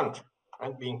and my country,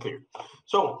 right? Being clear.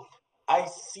 So I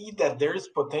see that there is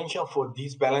potential for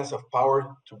this balance of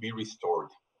power to be restored.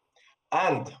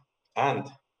 And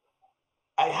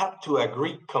I have to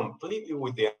agree completely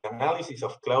with the analysis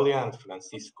of Claudia and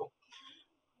Francisco.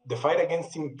 The fight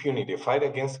against impunity, the fight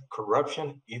against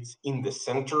corruption, it's in the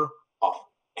center of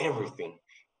everything.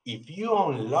 If you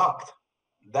unlock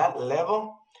that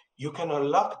level, you can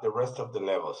unlock the rest of the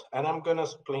levels. And I'm going to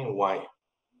explain why.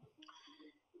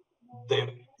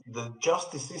 The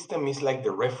justice system is like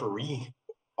the referee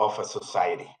of a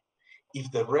society.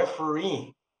 If the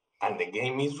referee and the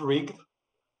game is rigged,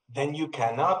 then you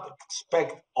cannot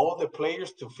expect all the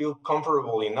players to feel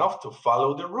comfortable enough to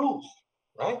follow the rules,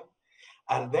 right?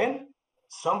 And then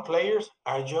some players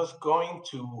are just going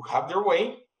to have their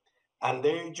way, and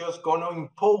they're just going to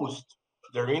impose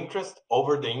their interest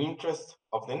over the interest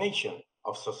of the nation,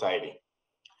 of society.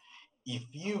 If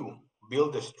you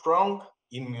build a strong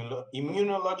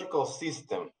immunological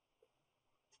system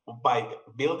by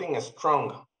building a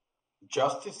strong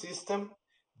justice system,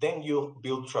 then you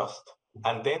build trust.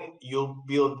 And then you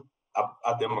build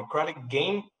a democratic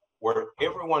game where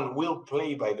everyone will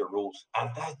play by the rules. And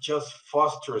that just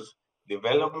fosters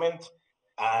development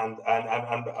and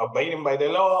obeying by the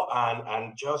law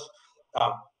and just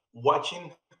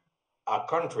watching a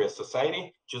country, a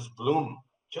society just bloom.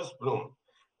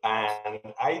 And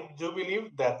I do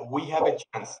believe that we have a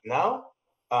chance now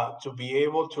to be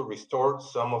able to restore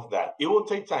some of that. It will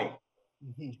take time.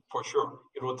 For sure,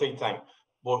 it will take time.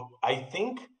 But I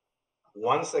think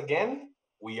once again,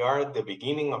 we are at the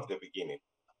beginning of the beginning.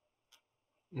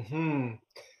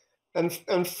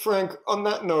 And Frank, on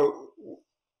that note,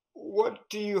 what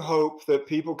do you hope that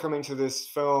people coming to this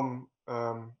film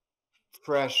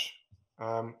fresh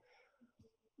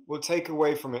will take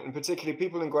away from it, and particularly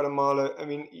people in Guatemala? I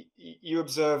mean, you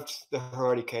observed the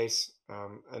Gerardi case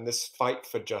and this fight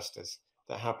for justice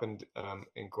that happened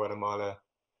in Guatemala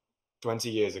 20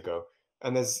 years ago.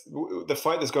 And there's the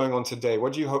fight that's going on today.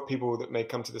 What do you hope people that may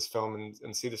come to this film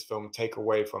and see this film take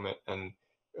away from it and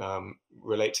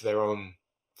relate to their own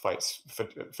fights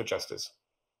for justice?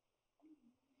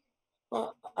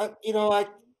 Well,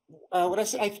 what I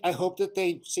say, I hope that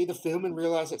they see the film and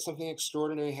realize that something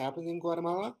extraordinary happened in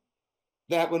Guatemala.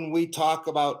 That when we talk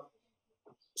about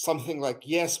something like,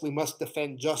 yes, we must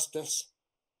defend justice,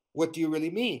 what do you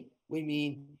really mean? We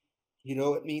mean,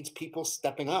 it means people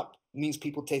stepping up. It means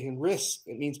people taking risks.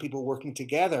 It means people working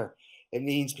together. It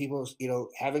means people,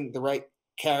 having the right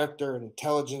character and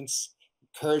intelligence,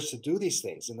 courage to do these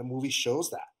things. And the movie shows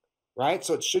that, right?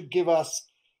 So it should give us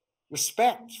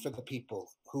respect for the people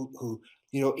who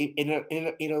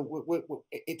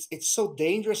it's so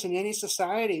dangerous in any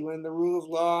society when the rule of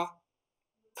law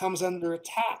comes under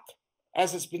attack,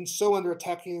 as it's been so under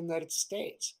attack in the United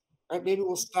States. Right? Maybe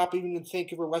we'll stop even and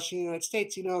think if we're watching the United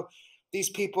States. These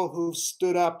people who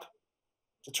stood up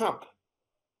to Trump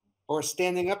or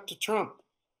standing up to Trump,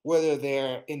 whether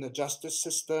they're in the justice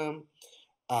system,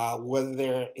 whether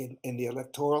they're in the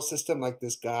electoral system, like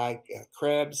this guy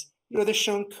Krebs, they're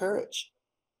shown courage,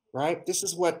 right? This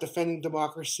is what defending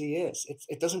democracy is.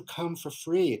 It doesn't come for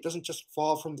free. It doesn't just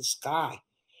fall from the sky.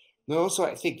 No, so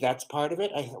I think that's part of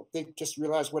it. I hope they just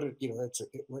realize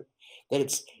that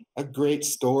it's a great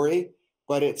story,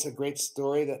 but it's a great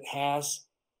story that has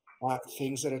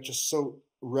things that are just so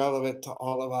relevant to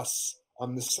all of us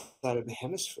on this side of the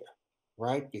hemisphere,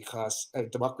 right? Because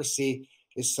democracy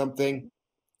is something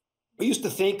we used to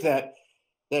think that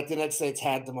the United States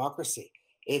had democracy.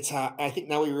 It's I think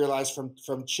now we realize from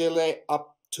Chile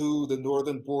up to the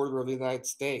northern border of the United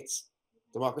States,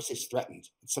 democracy is threatened.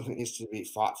 It's something that needs to be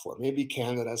fought for. Maybe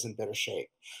Canada's in better shape.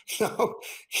 So,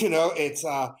 it's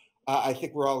I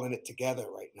think we're all in it together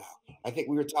right now. I think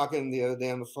we were talking the other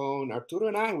day on the phone, Arturo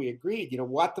and I, we agreed,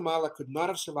 Guatemala could not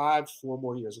have survived 4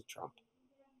 more years of Trump.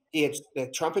 It's the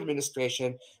Trump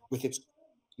administration with its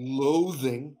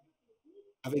loathing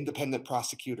of independent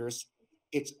prosecutors.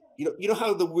 It's,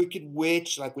 how the wicked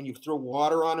witch, like when you throw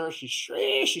water on her, she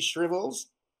shrivels,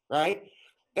 right?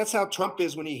 That's how Trump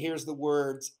is when he hears the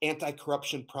words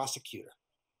anti-corruption prosecutor,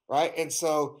 right? And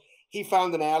so he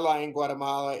found an ally in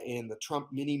Guatemala in the Trump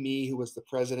mini-me, who was the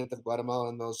president of Guatemala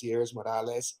in those years,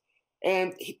 Morales.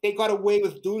 And they got away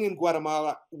with doing in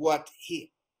Guatemala what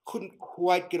he couldn't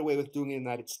quite get away with doing in the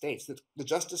United States. The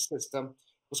justice system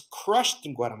was crushed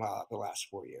in Guatemala the last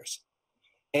 4 years.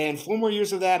 And 4 more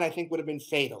years of that, I think, would have been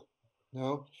fatal.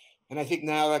 And I think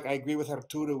now, like I agree with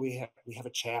Arturo, we have a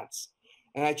chance.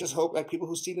 And I just hope that people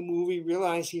who see the movie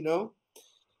realize,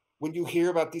 when you hear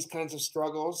about these kinds of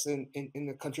struggles in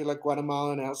a country like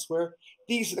Guatemala and elsewhere,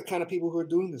 these are the kind of people who are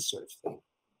doing this sort of thing.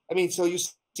 I mean, so you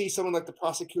see someone like the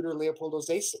prosecutor Leopoldo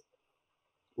Zayson,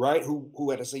 right,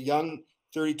 who as a young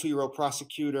 32-year-old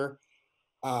prosecutor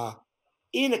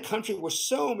in a country where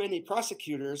so many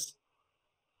prosecutors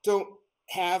don't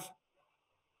have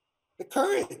the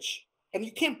courage. And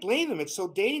you can't blame them. It's so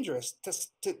dangerous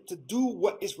to do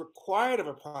what is required of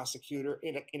a prosecutor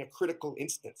in a critical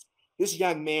instance. This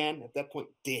young man at that point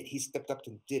did. He stepped up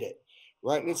and did it,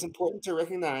 right? And it's important to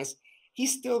recognize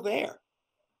he's still there.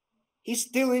 He's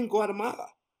still in Guatemala,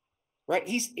 right?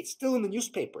 It's still in the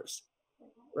newspapers,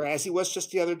 right? As he was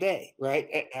just the other day,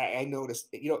 right? I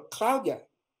noticed, Claudia,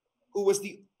 who was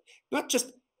not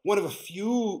just one of a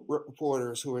few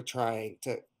reporters who were trying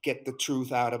to get the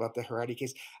truth out about the Gerardi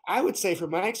case. I would say, from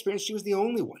my experience, she was the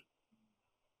only one.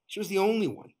 She was the only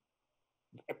one.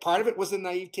 Part of it was the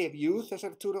naivete of youth, as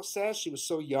Arturo says. She was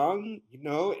so young,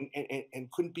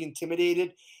 and couldn't be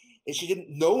intimidated. And she didn't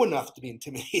know enough to be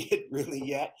intimidated really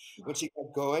yet when she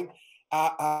got going.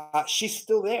 She's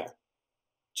still there.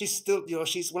 She's still,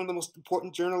 she's one of the most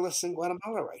important journalists in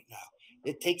Guatemala right now.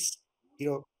 It takes,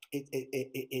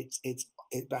 it's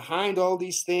behind all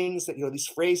these things that, these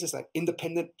phrases like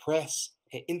independent press.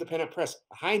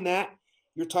 Behind that,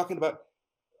 you're talking about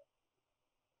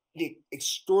the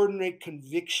extraordinary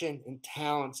conviction and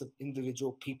talents of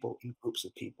individual people and groups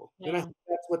of people. Yeah. And I think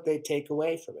that's what they take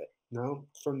away from it,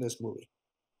 from this movie.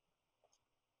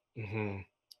 Mm-hmm.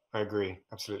 I agree,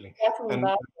 absolutely.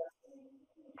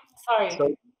 Sorry.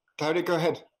 So, Claudia, go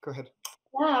ahead.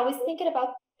 Yeah, I was thinking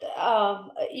about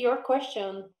Your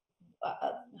question,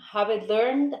 have I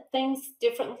learned things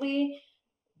differently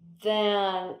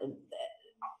than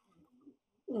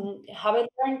have I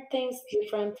learned things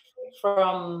different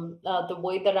from the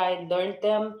way that I learned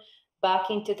them back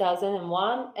in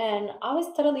 2001? And I was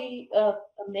totally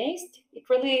amazed. It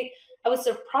really, I was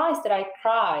surprised that I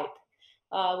cried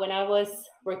when I was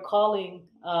recalling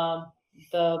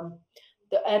the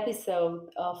the episode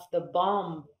of the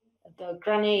bomb, the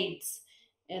grenades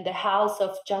in the house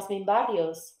of Jasmine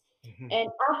Barrios. And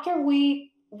after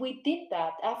we did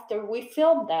that, after we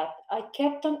filmed that, I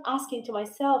kept on asking to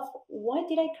myself, why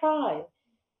did I cry?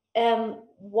 And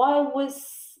why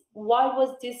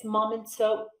was this moment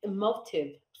so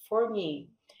emotive for me?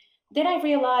 Then I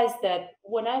realized that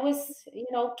when I was,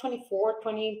 24,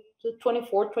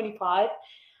 25,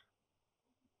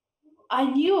 I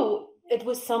knew it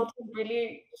was something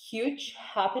really huge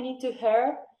happening to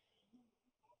her.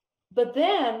 But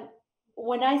then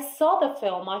when I saw the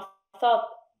film, I thought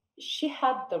she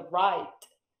had the right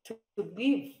to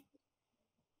live.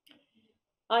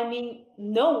 I mean,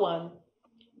 no one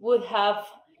would have,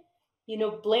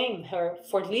 blamed her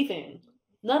for leaving.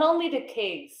 Not only the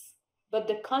case, but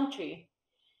the country.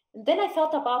 And then I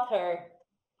thought about her.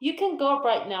 You can go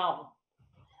right now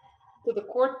to the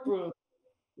courtroom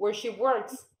where she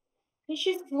works, and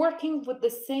she's working with the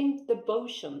same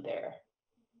devotion there,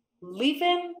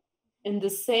 living in the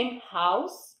same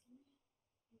house,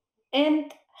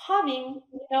 and having,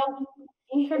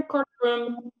 in her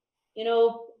courtroom,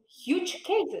 huge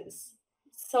cases.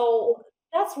 So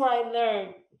that's where I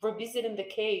learned, revisiting the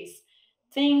case,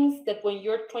 things that when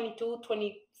you're 22,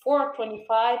 24,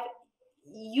 25,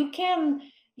 you can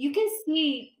you can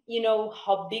see,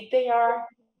 how big they are,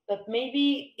 but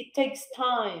maybe it takes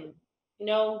time, you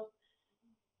know,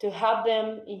 to have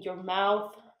them in your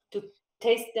mouth, to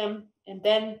taste them, and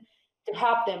then to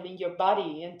have them in your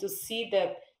body, and to see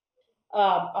that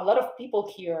a lot of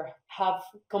people here have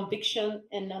conviction,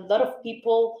 and a lot of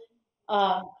people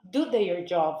do their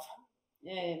job.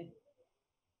 And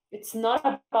it's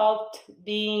not about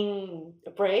being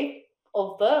brave,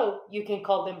 although you can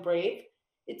call them brave.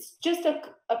 It's just a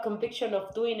conviction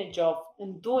of doing a job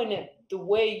and doing it the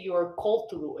way you're called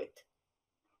to do it.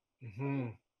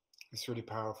 It's really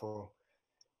powerful.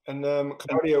 And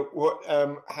Claudia,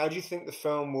 how do you think the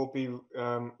film will be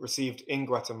received in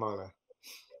Guatemala?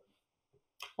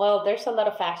 Well, there's a lot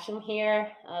of action here,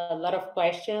 a lot of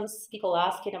questions, people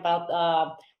asking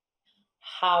about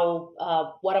how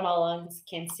Guatemalans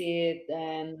can see it,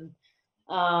 and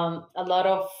a lot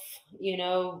of,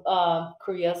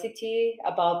 curiosity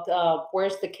about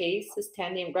where's the case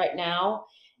standing right now.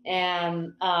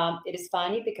 And it is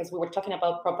funny because we were talking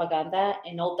about propaganda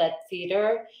and all that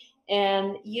theater,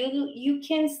 and you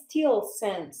can still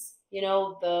sense,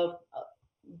 the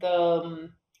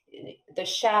the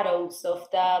shadows of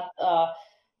that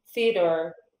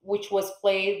theater, which was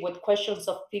played with questions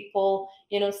of people,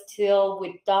 still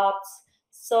with doubts.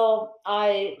 So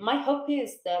my hope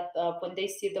is that when they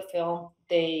see the film,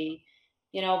 they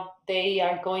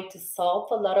are going to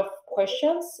solve a lot of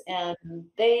questions, and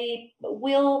they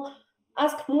will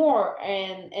ask more,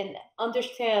 and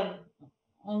understand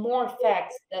more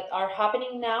facts that are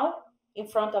happening now in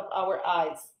front of our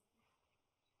eyes.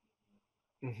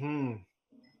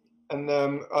 And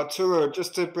Arturo,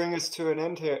 just to bring us to an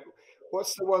end here,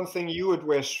 what's the one thing you would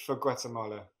wish for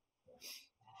Guatemala?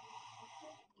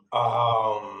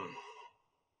 I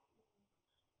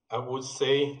would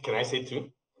say, can I say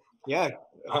two? Yeah.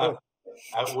 I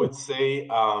would say,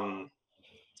 on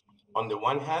the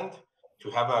one hand,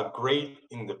 to have a great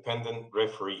independent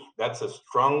referee. That's a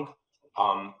strong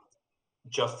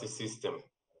justice system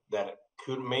that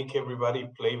could make everybody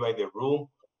play by the rule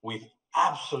with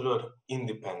absolute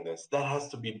independence. That has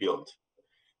to be built.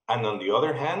 And on the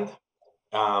other hand,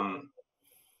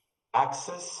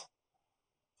 access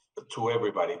to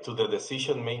everybody, to the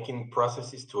decision-making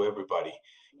processes, to everybody,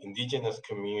 indigenous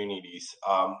communities,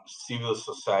 civil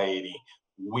society,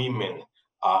 women,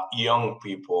 young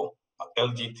people,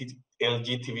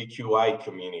 LGBTQI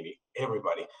community,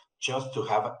 everybody, just to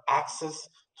have access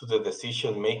to the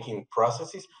decision-making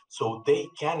processes so they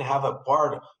can have a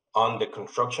part on the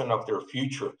construction of their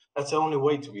future. That's the only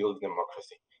way to build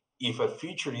democracy. If a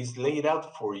future is laid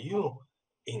out for you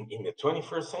in the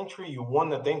 21st century, you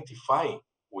won't identify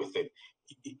with it,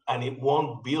 and it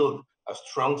won't build a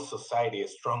strong society, a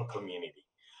strong community.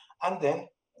 And then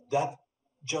that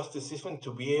justice system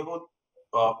to be able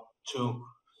to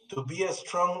be as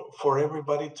strong for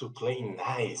everybody to play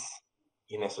nice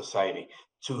in a society,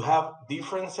 to have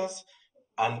differences,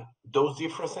 and those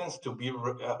differences to be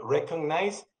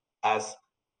recognized as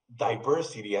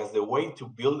diversity as the way to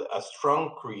build a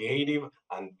strong, creative,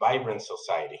 and vibrant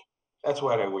society. That's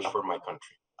what I wish for my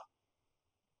country.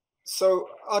 So,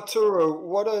 Arturo,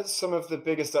 what are some of the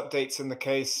biggest updates in the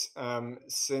case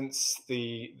since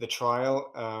the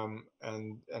trial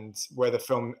and where the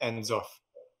film ends off?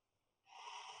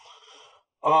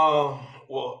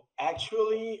 Well,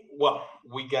 actually,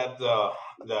 we got the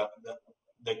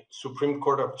Supreme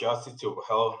Court of Justice to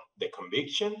upheld the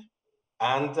conviction,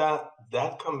 and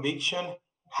that conviction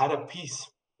had a piece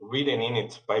written in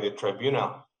it by the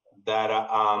tribunal that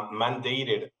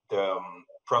mandated the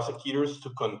prosecutors to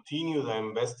continue the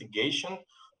investigation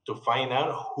to find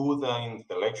out who the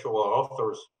intellectual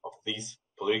authors of this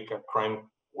political crime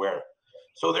were.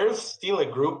 So there's still a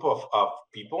group of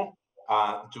people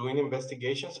doing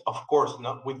investigations, of course,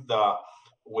 not with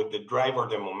the drive or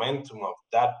the momentum of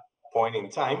that point in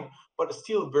time, but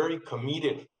still very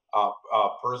committed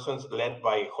persons led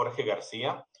by Jorge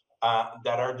Garcia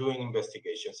that are doing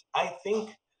investigations. I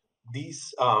think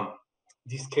this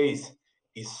this case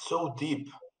is so deep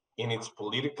in its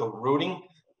political rooting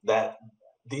that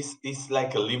this is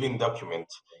like a living document.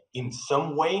 In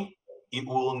some way, it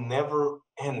will never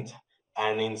end,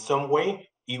 and in some way,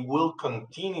 it will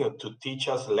continue to teach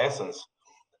us lessons,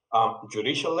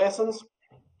 judicial lessons,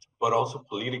 but also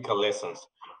political lessons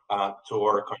to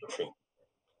our country.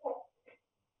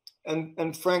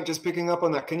 And Frank, just picking up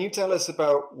on that, can you tell us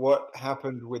about what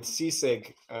happened with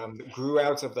CICIG that grew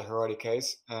out of the Gerardi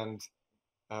case and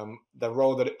the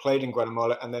role that it played in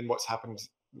Guatemala, and then what's happened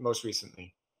most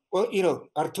recently? Well,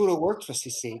 Arturo worked for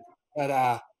CICIG,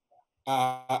 but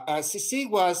CICIG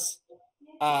was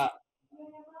a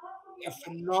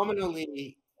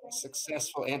phenomenally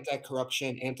successful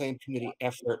anti-corruption, anti-impunity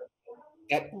effort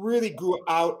that really grew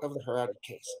out of the Gerardi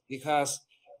case, because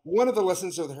one of the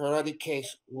lessons of the Gerardi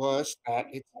case was that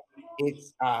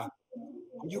it's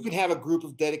you can have a group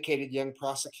of dedicated young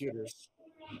prosecutors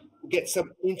who get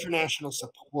some international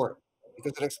support,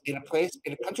 because in a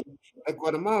country like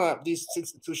Guatemala, these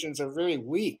institutions are very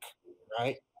weak,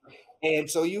 right? And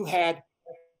so you had,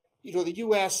 the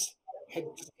U.S. had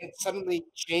suddenly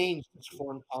changed its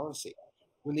foreign policy.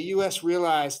 When the U.S.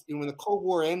 realized, when the Cold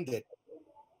War ended,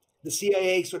 the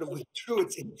CIA sort of withdrew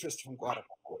its interest from Guatemala.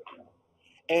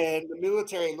 And the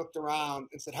military looked around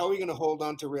and said, how are we going to hold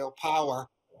on to real power?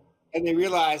 And they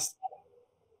realized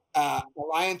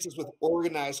alliances with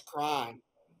organized crime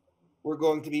were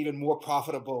going to be even more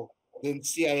profitable than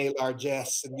CIA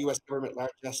largesse and U.S. government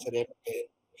largesse had ever been.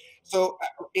 So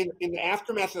in the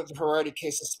aftermath of the Gerardi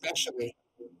case, especially,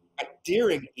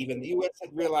 during even, the U.S. had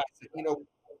realized that, to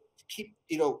keep,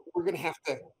 we're going to have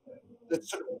to, that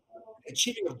sort of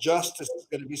achieving of justice is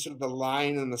going to be sort of the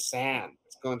line in the sand.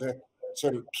 It's going to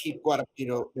sort of keep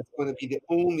Guatemala, it's going to be the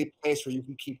only place where you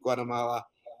can keep Guatemala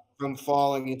from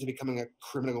falling into becoming a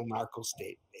criminal narco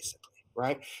state, basically,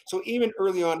 right? So even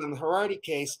early on in the Gerardi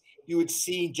case, you would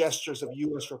see gestures of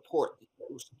U.S. support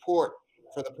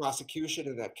for the prosecution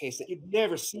in that case that you'd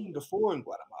never seen before in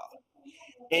Guatemala.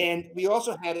 And we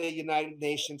also had a United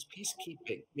Nations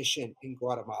peacekeeping mission in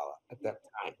Guatemala at that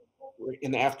time,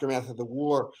 in the aftermath of the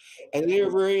war. And they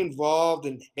were very involved,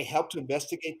 and they helped to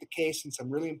investigate the case in some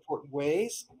really important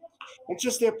ways. And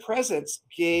just their presence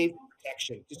gave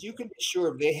protection, because you can be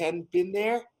sure if they hadn't been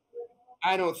there,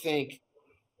 I don't think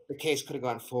the case could have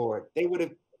gone forward. They would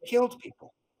have killed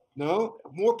people,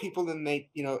 more people than they,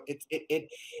 and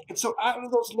so out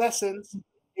of those lessons,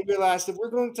 they realized that we're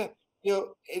going to,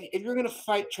 if you're going to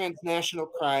fight transnational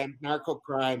crime, narco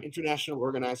crime, international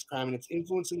organized crime, and its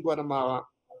influence in Guatemala,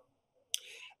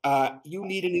 you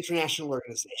need an international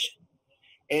organization.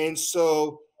 And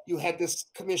so you had this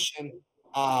commission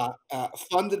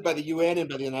funded by the UN and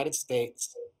by the United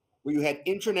States, where you had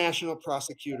international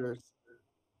prosecutors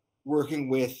working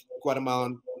with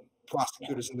Guatemalan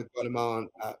prosecutors in the Guatemalan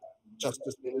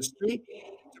Justice Ministry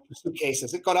to pursue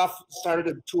cases. It started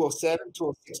in 2007,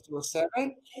 2006,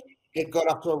 2007. It got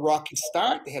off to a rocky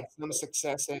start. They had some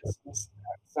successes,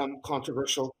 some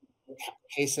controversial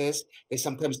cases. They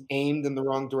sometimes aimed in the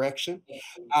wrong direction.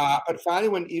 But finally,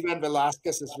 when Ivan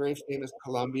Velasquez, this very famous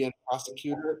Colombian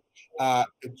prosecutor,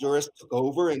 jurist, took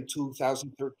over in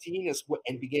 2013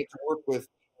 and began to work with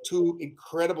two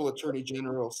incredible attorney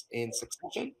generals in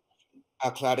succession,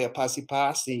 Claudia Paz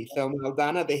y Thelma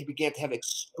Aldana, they began to have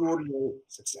extraordinary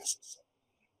successes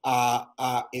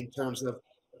in terms of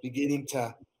beginning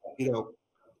to,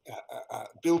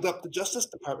 build up the Justice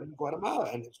Department in Guatemala,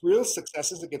 and its real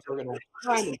successes against organized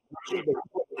crime.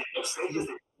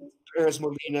 Perez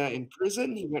Molina in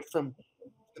prison. He went from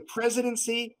the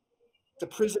presidency to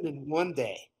prison in one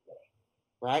day,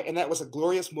 right? And that was a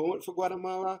glorious moment for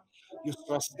Guatemala. You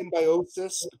saw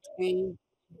symbiosis between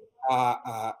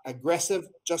aggressive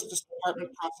Justice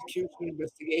Department prosecution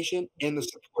investigation and the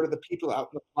support of the people out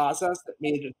in the plazas that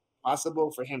made it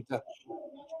possible for him to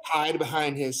hide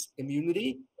behind his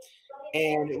immunity.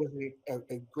 And it was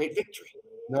a great victory,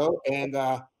 you know? And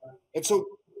so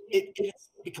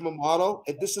it's become a model.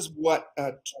 And this is what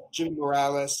Jimmy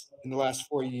Morales in the last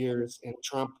 4 years and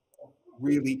Trump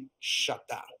really shut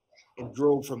down and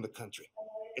drove from the country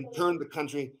and turned the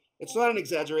country. It's not an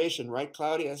exaggeration, right,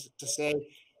 Claudia, to say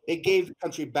they gave the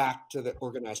country back to the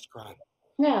organized crime.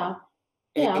 Yeah.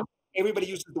 Yeah. And everybody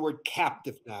uses the word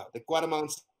captive now. The Guatemalan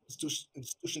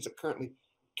institutions are currently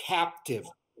captive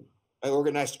by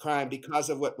organized crime because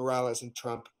of what Morales and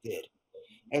Trump did.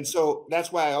 And so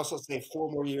that's why I also say 4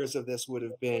 more years of this would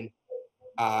have been,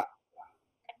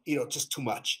 just too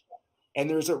much. And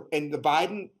the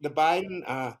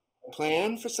Biden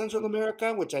plan for Central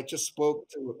America, which I just spoke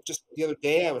to just the other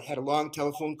day. I had a long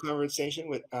telephone conversation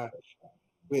with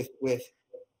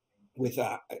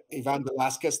Ivan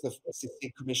Velasquez, the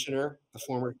CC commissioner, the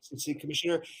former CC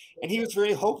commissioner, and he was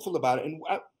very hopeful about it. And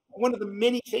one of the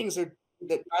many things that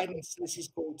Biden says he's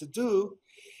going to do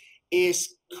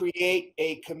is create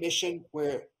a commission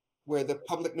where the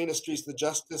public ministries, the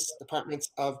justice departments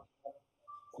of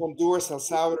Honduras, El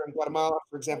Salvador, and Guatemala,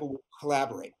 for example, will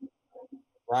collaborate,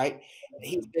 right?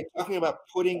 They're talking about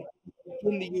putting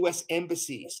in the U.S.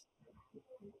 embassies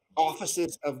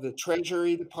offices of the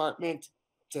Treasury Department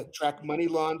to track money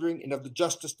laundering and of the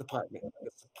Justice Department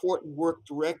to support and work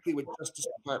directly with justice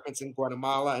departments in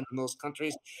Guatemala and in those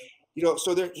countries.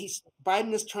 So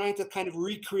Biden is trying to kind of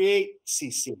recreate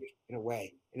CC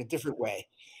in a different way,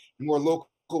 a more local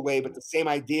way, but the same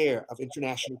idea of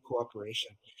international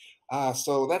cooperation.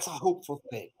 So that's a hopeful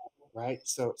thing, right?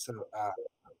 So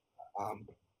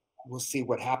we'll see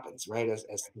what happens, right? As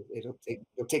it'll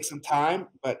take some time,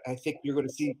 but I think you're going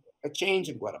to see a change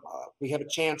in Guatemala. We have a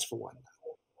chance for one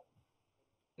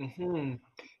now. Mm-hmm.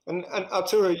 And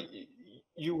Arturo,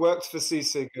 you worked for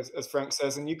CICIG, as Frank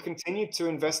says, and you continued to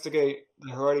investigate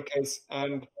the Gerardi case.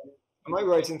 And am I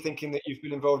right in thinking that you've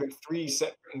been involved in 3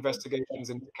 separate investigations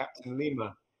into Captain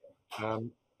Lima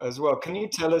as well? Can you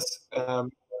tell us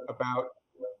about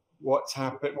what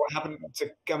happened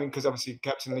to, because obviously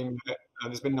Captain Lima,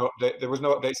 there's been no update. There was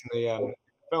no updates in the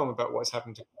film about what's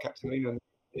happened to Captain Lima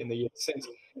in the years since.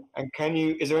 And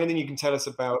is there anything you can tell us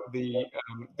about the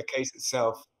case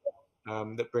itself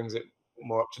that brings it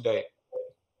more up to date?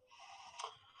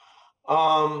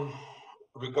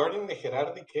 Regarding the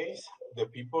Gerardi case, the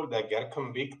people that got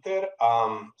convicted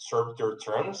served their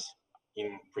terms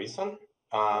in prison.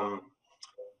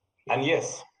 And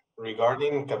yes,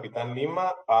 regarding Capitan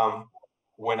Lima,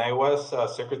 when I was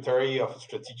Secretary of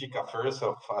Strategic Affairs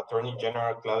of Attorney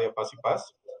General Claudia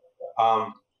Paz,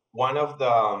 one of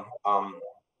the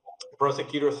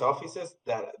prosecutor's offices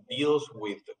that deals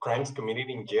with crimes committed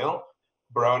in jail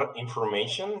brought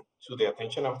information to the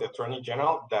attention of the Attorney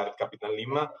General that Capitan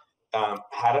Lima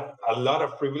had a lot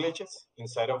of privileges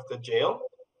inside of the jail,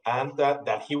 and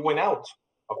that he went out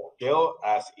of jail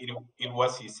as it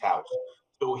was his house.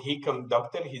 So he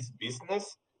conducted his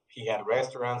business. He had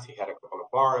restaurants, he had a couple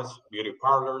of bars, beauty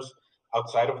parlors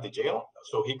outside of the jail.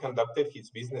 So he conducted his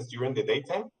business during the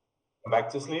daytime, back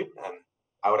to sleep, and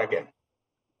out again.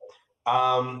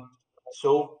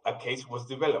 So a case was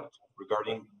developed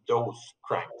regarding those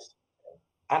crimes.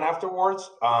 And afterwards,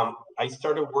 I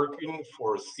started working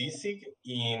for CICIG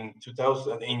in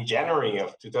January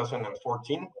of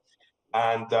 2014,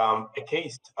 and a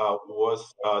case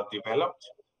was developed,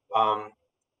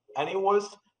 and it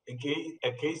was a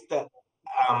case that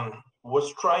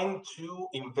was trying to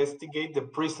investigate the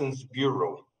Prisons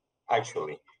Bureau,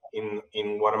 actually,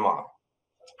 in Guatemala.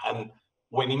 And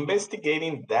when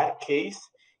investigating that case,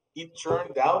 it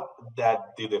turned out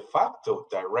that the de facto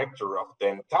director of the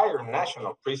entire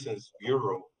National Prisons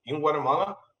Bureau in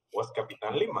Guatemala was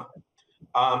Capitan Lima.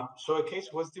 So a case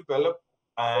was developed,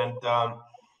 and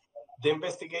the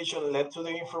investigation led to the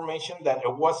information that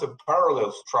it was a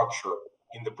parallel structure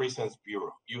in the Prisons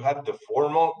Bureau. You had the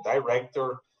formal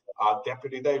director,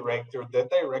 deputy director, the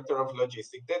director of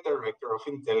logistics, the director of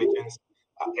intelligence,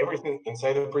 everything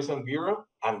inside the Prison Bureau,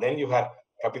 and then you had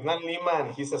Capitan Lima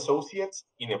and his associates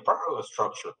in a parallel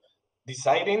structure,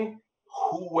 deciding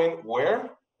who went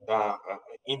where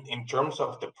in terms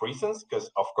of the prisons, because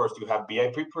of course you have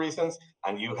VIP prisons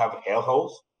and you have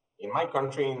hellholes in my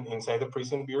country inside the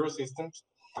Prison Bureau systems,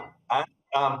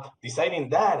 and deciding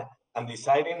that, and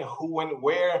deciding who went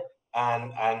where,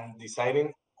 and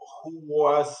deciding who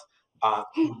was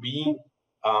to be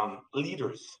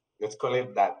leaders. Let's call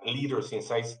it that, leaders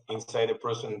inside the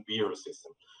Prison Bureau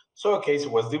system. So a case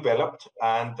was developed,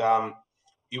 and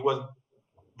it was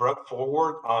brought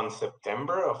forward on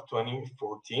September of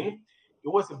 2014. It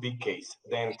was a big case.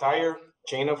 The entire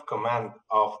chain of command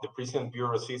of the prison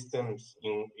bureau systems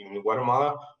in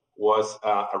Guatemala was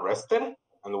arrested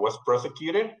and was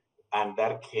prosecuted, and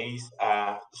that case,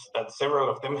 several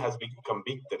of them has been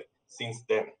convicted since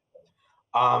then.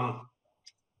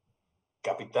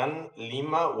 Capitan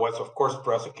Lima was, of course,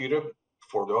 prosecuted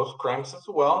for those crimes as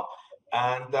well,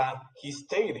 and he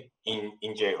stayed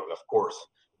in jail, of course.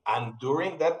 And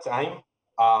during that time,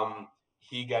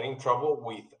 he got in trouble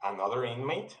with another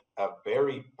inmate, a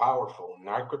very powerful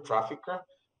narco trafficker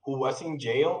who was in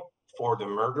jail for the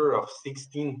murder of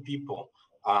 16 people.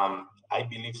 I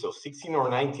believe so, 16 or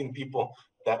 19 people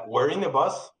that were in a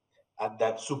bus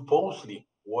that supposedly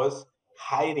was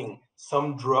hiding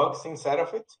some drugs inside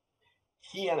of it.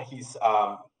 He and his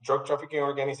drug trafficking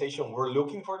organization were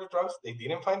looking for the drugs. They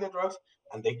didn't find the drugs,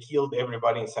 and they killed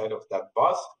everybody inside of that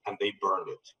bus, and they burned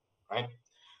it, right?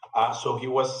 So he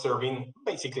was serving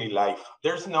basically life.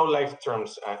 There's no life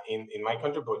terms in my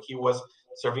country, but he was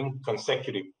serving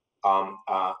consecutive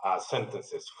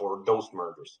sentences for those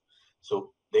murders.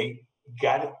 So they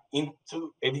got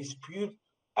into a dispute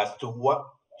as to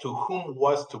whom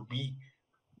was to be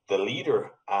the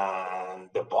leader and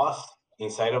the boss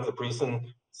inside of the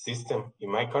prison system in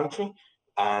my country.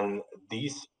 And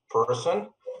this person,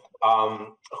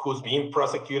 who's being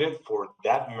prosecuted for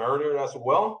that murder as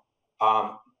well,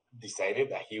 decided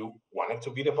that he wanted to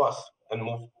be the boss and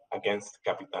move against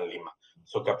Capitan Lima.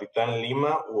 So Capitan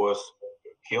Lima was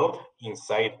killed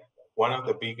inside one of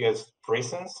the biggest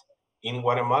prisons in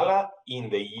Guatemala in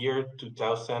the year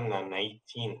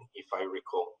 2018, if I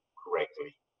recall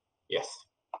correctly. Yes.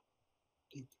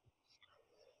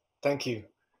 Thank you.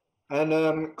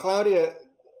 And Claudia,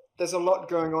 there's a lot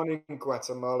going on in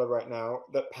Guatemala right now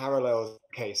that parallels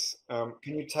the case. Can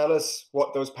you tell us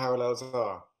what those parallels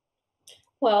are?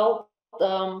 Well,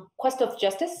 quest of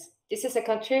justice. This is a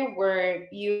country where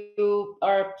you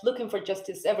are looking for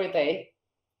justice every day.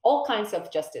 All kinds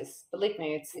of justice. Believe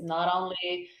me, it's not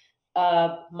only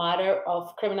a matter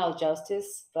of criminal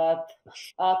justice, but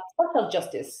social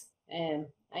justice. And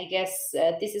I guess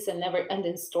this is a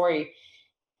never-ending story.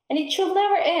 And it should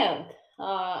never end.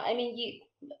 I mean,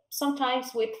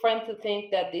 sometimes we tend to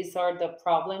think that these are the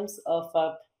problems of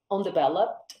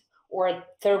undeveloped or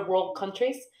third world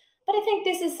countries. But I think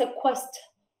this is a quest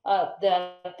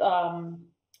that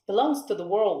belongs to the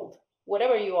world,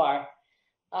 whatever you are.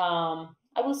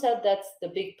 I would say that's the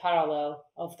big parallel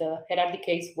of the Gerardi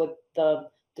case with the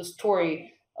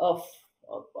story of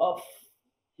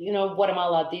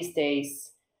Guatemala these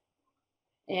days.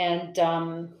 And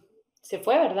se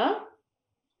fue, ¿verdad?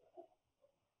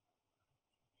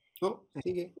 No,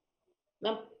 sigue.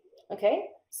 No. Okay.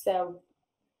 So.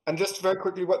 And just very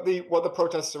quickly, what the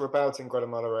protests are about in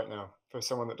Guatemala right now, for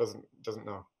someone that doesn't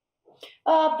know.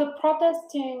 The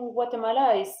protest in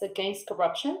Guatemala is against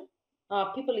corruption.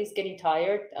 People is getting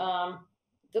tired.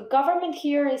 The government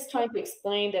here is trying to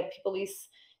explain that people is,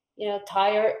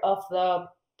 tired of the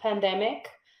pandemic.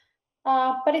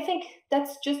 But I think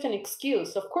that's just an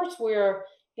excuse. Of course, we're,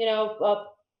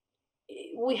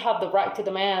 we have the right to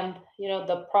demand,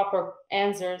 the proper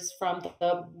answers from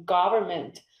the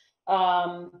government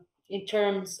in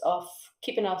terms of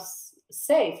keeping us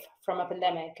safe from a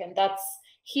pandemic. And that's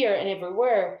here and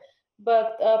everywhere.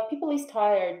 But people is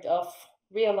tired of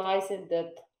realizing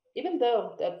that even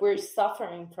though that we're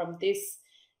suffering from this,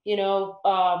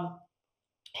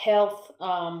 health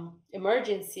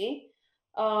emergency,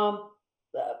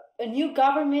 a new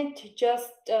government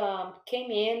just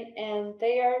came in, and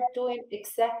they are doing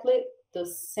exactly the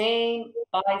same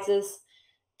vices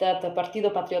that the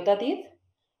Partido Patriota did.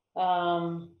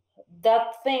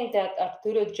 That thing that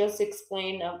Arturo just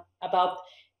explained about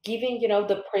giving,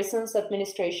 the prisons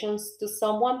administrations to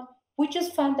someone, we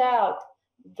just found out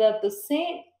that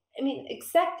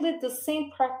exactly the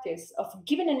same practice of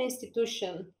giving an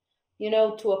institution,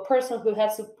 to a person who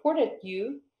has supported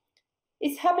you,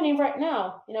 is happening right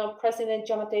now. President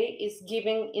Giammattei is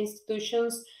giving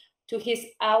institutions to his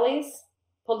allies,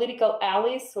 political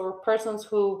allies, or persons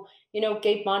who,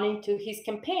 gave money to his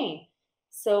campaign.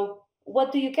 So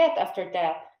what do you get after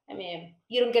that?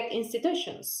 You don't get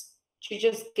institutions. You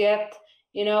just get,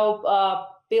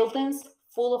 buildings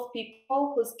full of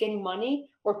people who's getting money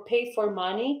or pay for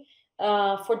money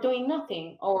for doing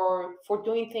nothing or for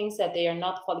doing things that they are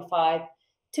not qualified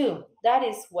to. That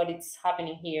is what is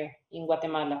happening here in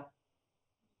Guatemala.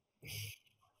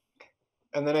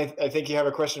 And then I think you have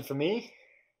a question for me.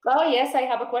 Oh yes, I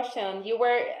have a question.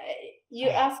 You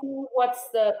asked me what's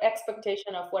the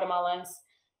expectation of Guatemalans,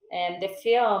 and the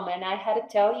film. And I had to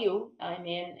tell you, I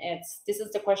mean, this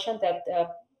is the question that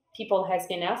people has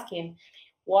been asking: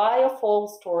 why of all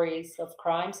stories of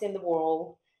crimes in the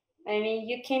world? I mean,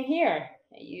 you came here,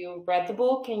 you read the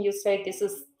book, and you say, this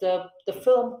is the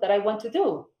film that I want to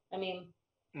do. I mean,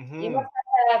 you must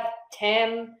have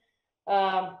 10,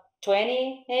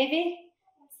 20 maybe.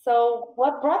 So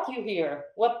what brought you here?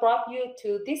 What brought you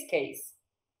to this case?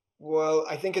 Well,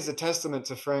 I think it's a testament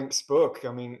to Frank's book.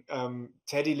 I mean,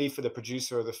 Teddy Leifer, the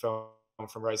producer of the film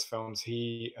from Rice Films,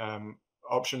 he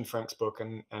optioned Frank's book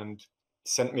and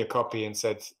sent me a copy and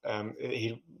said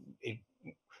he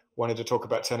wanted to talk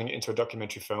about turning it into a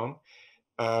documentary film.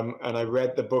 And I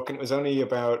read the book, and it was only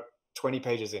about 20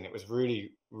 pages in. It was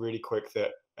really, really quick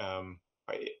that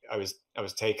I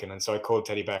was taken. And so I called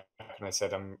Teddy back and I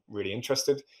said, I'm really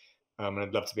interested, and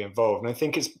I'd love to be involved. And I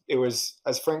think it was,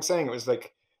 as Frank's saying, it was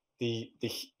like the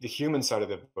human side of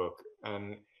the book.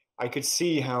 And I could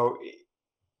see how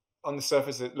on the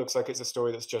surface it looks like it's a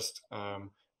story that's just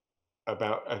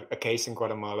about a case in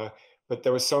Guatemala, but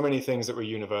there were so many things that were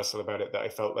universal about it that I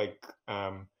felt like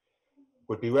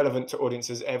would be relevant to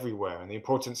audiences everywhere, and the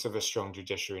importance of a strong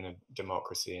judiciary in a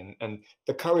democracy, and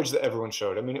the courage that everyone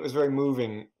showed. I mean, it was very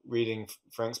moving reading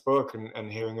Frank's book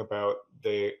and hearing about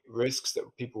the risks that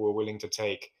people were willing to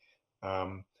take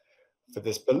for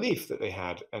this belief that they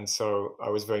had. And so I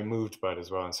was very moved by it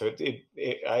as well. And so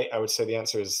I would say the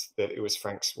answer is that it was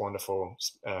Frank's wonderful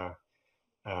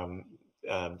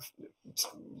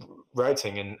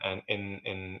writing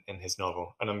in his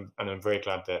novel, and I'm very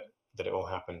glad that it all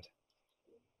happened.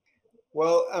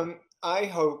 Well, I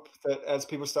hope that as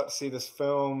people start to see this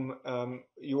film,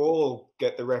 you all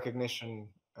get the recognition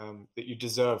that you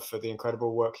deserve for the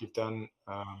incredible work you've done.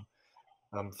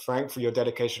 Frank, for your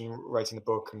dedication writing the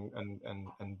book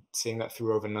and seeing that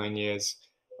through over 9 years.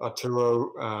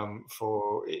 Arturo,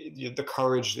 for the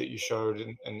courage that you showed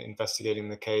in investigating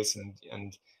the case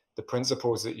and the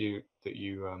principles that you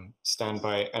stand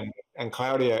by, and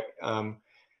Claudia,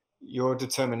 your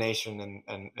determination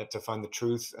and to find the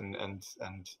truth and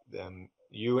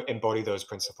you embody those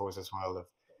principles as well.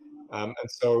 And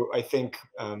so I think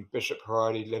Bishop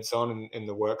Gerardi lives on in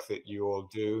the work that you all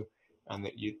do, and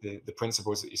that the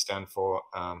principles that you stand for.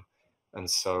 And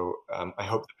so I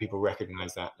hope that people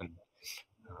recognize that and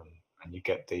you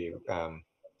get the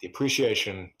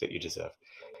appreciation that you deserve.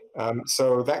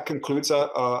 So that concludes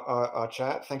our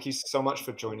chat. Thank you so much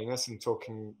for joining us and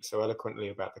talking so eloquently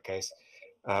about the case.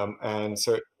 And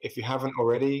so if you haven't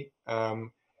already,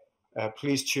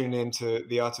 please tune in to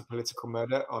The Art of Political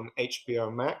Murder on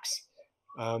HBO Max.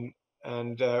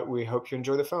 And we hope you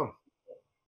enjoy the film.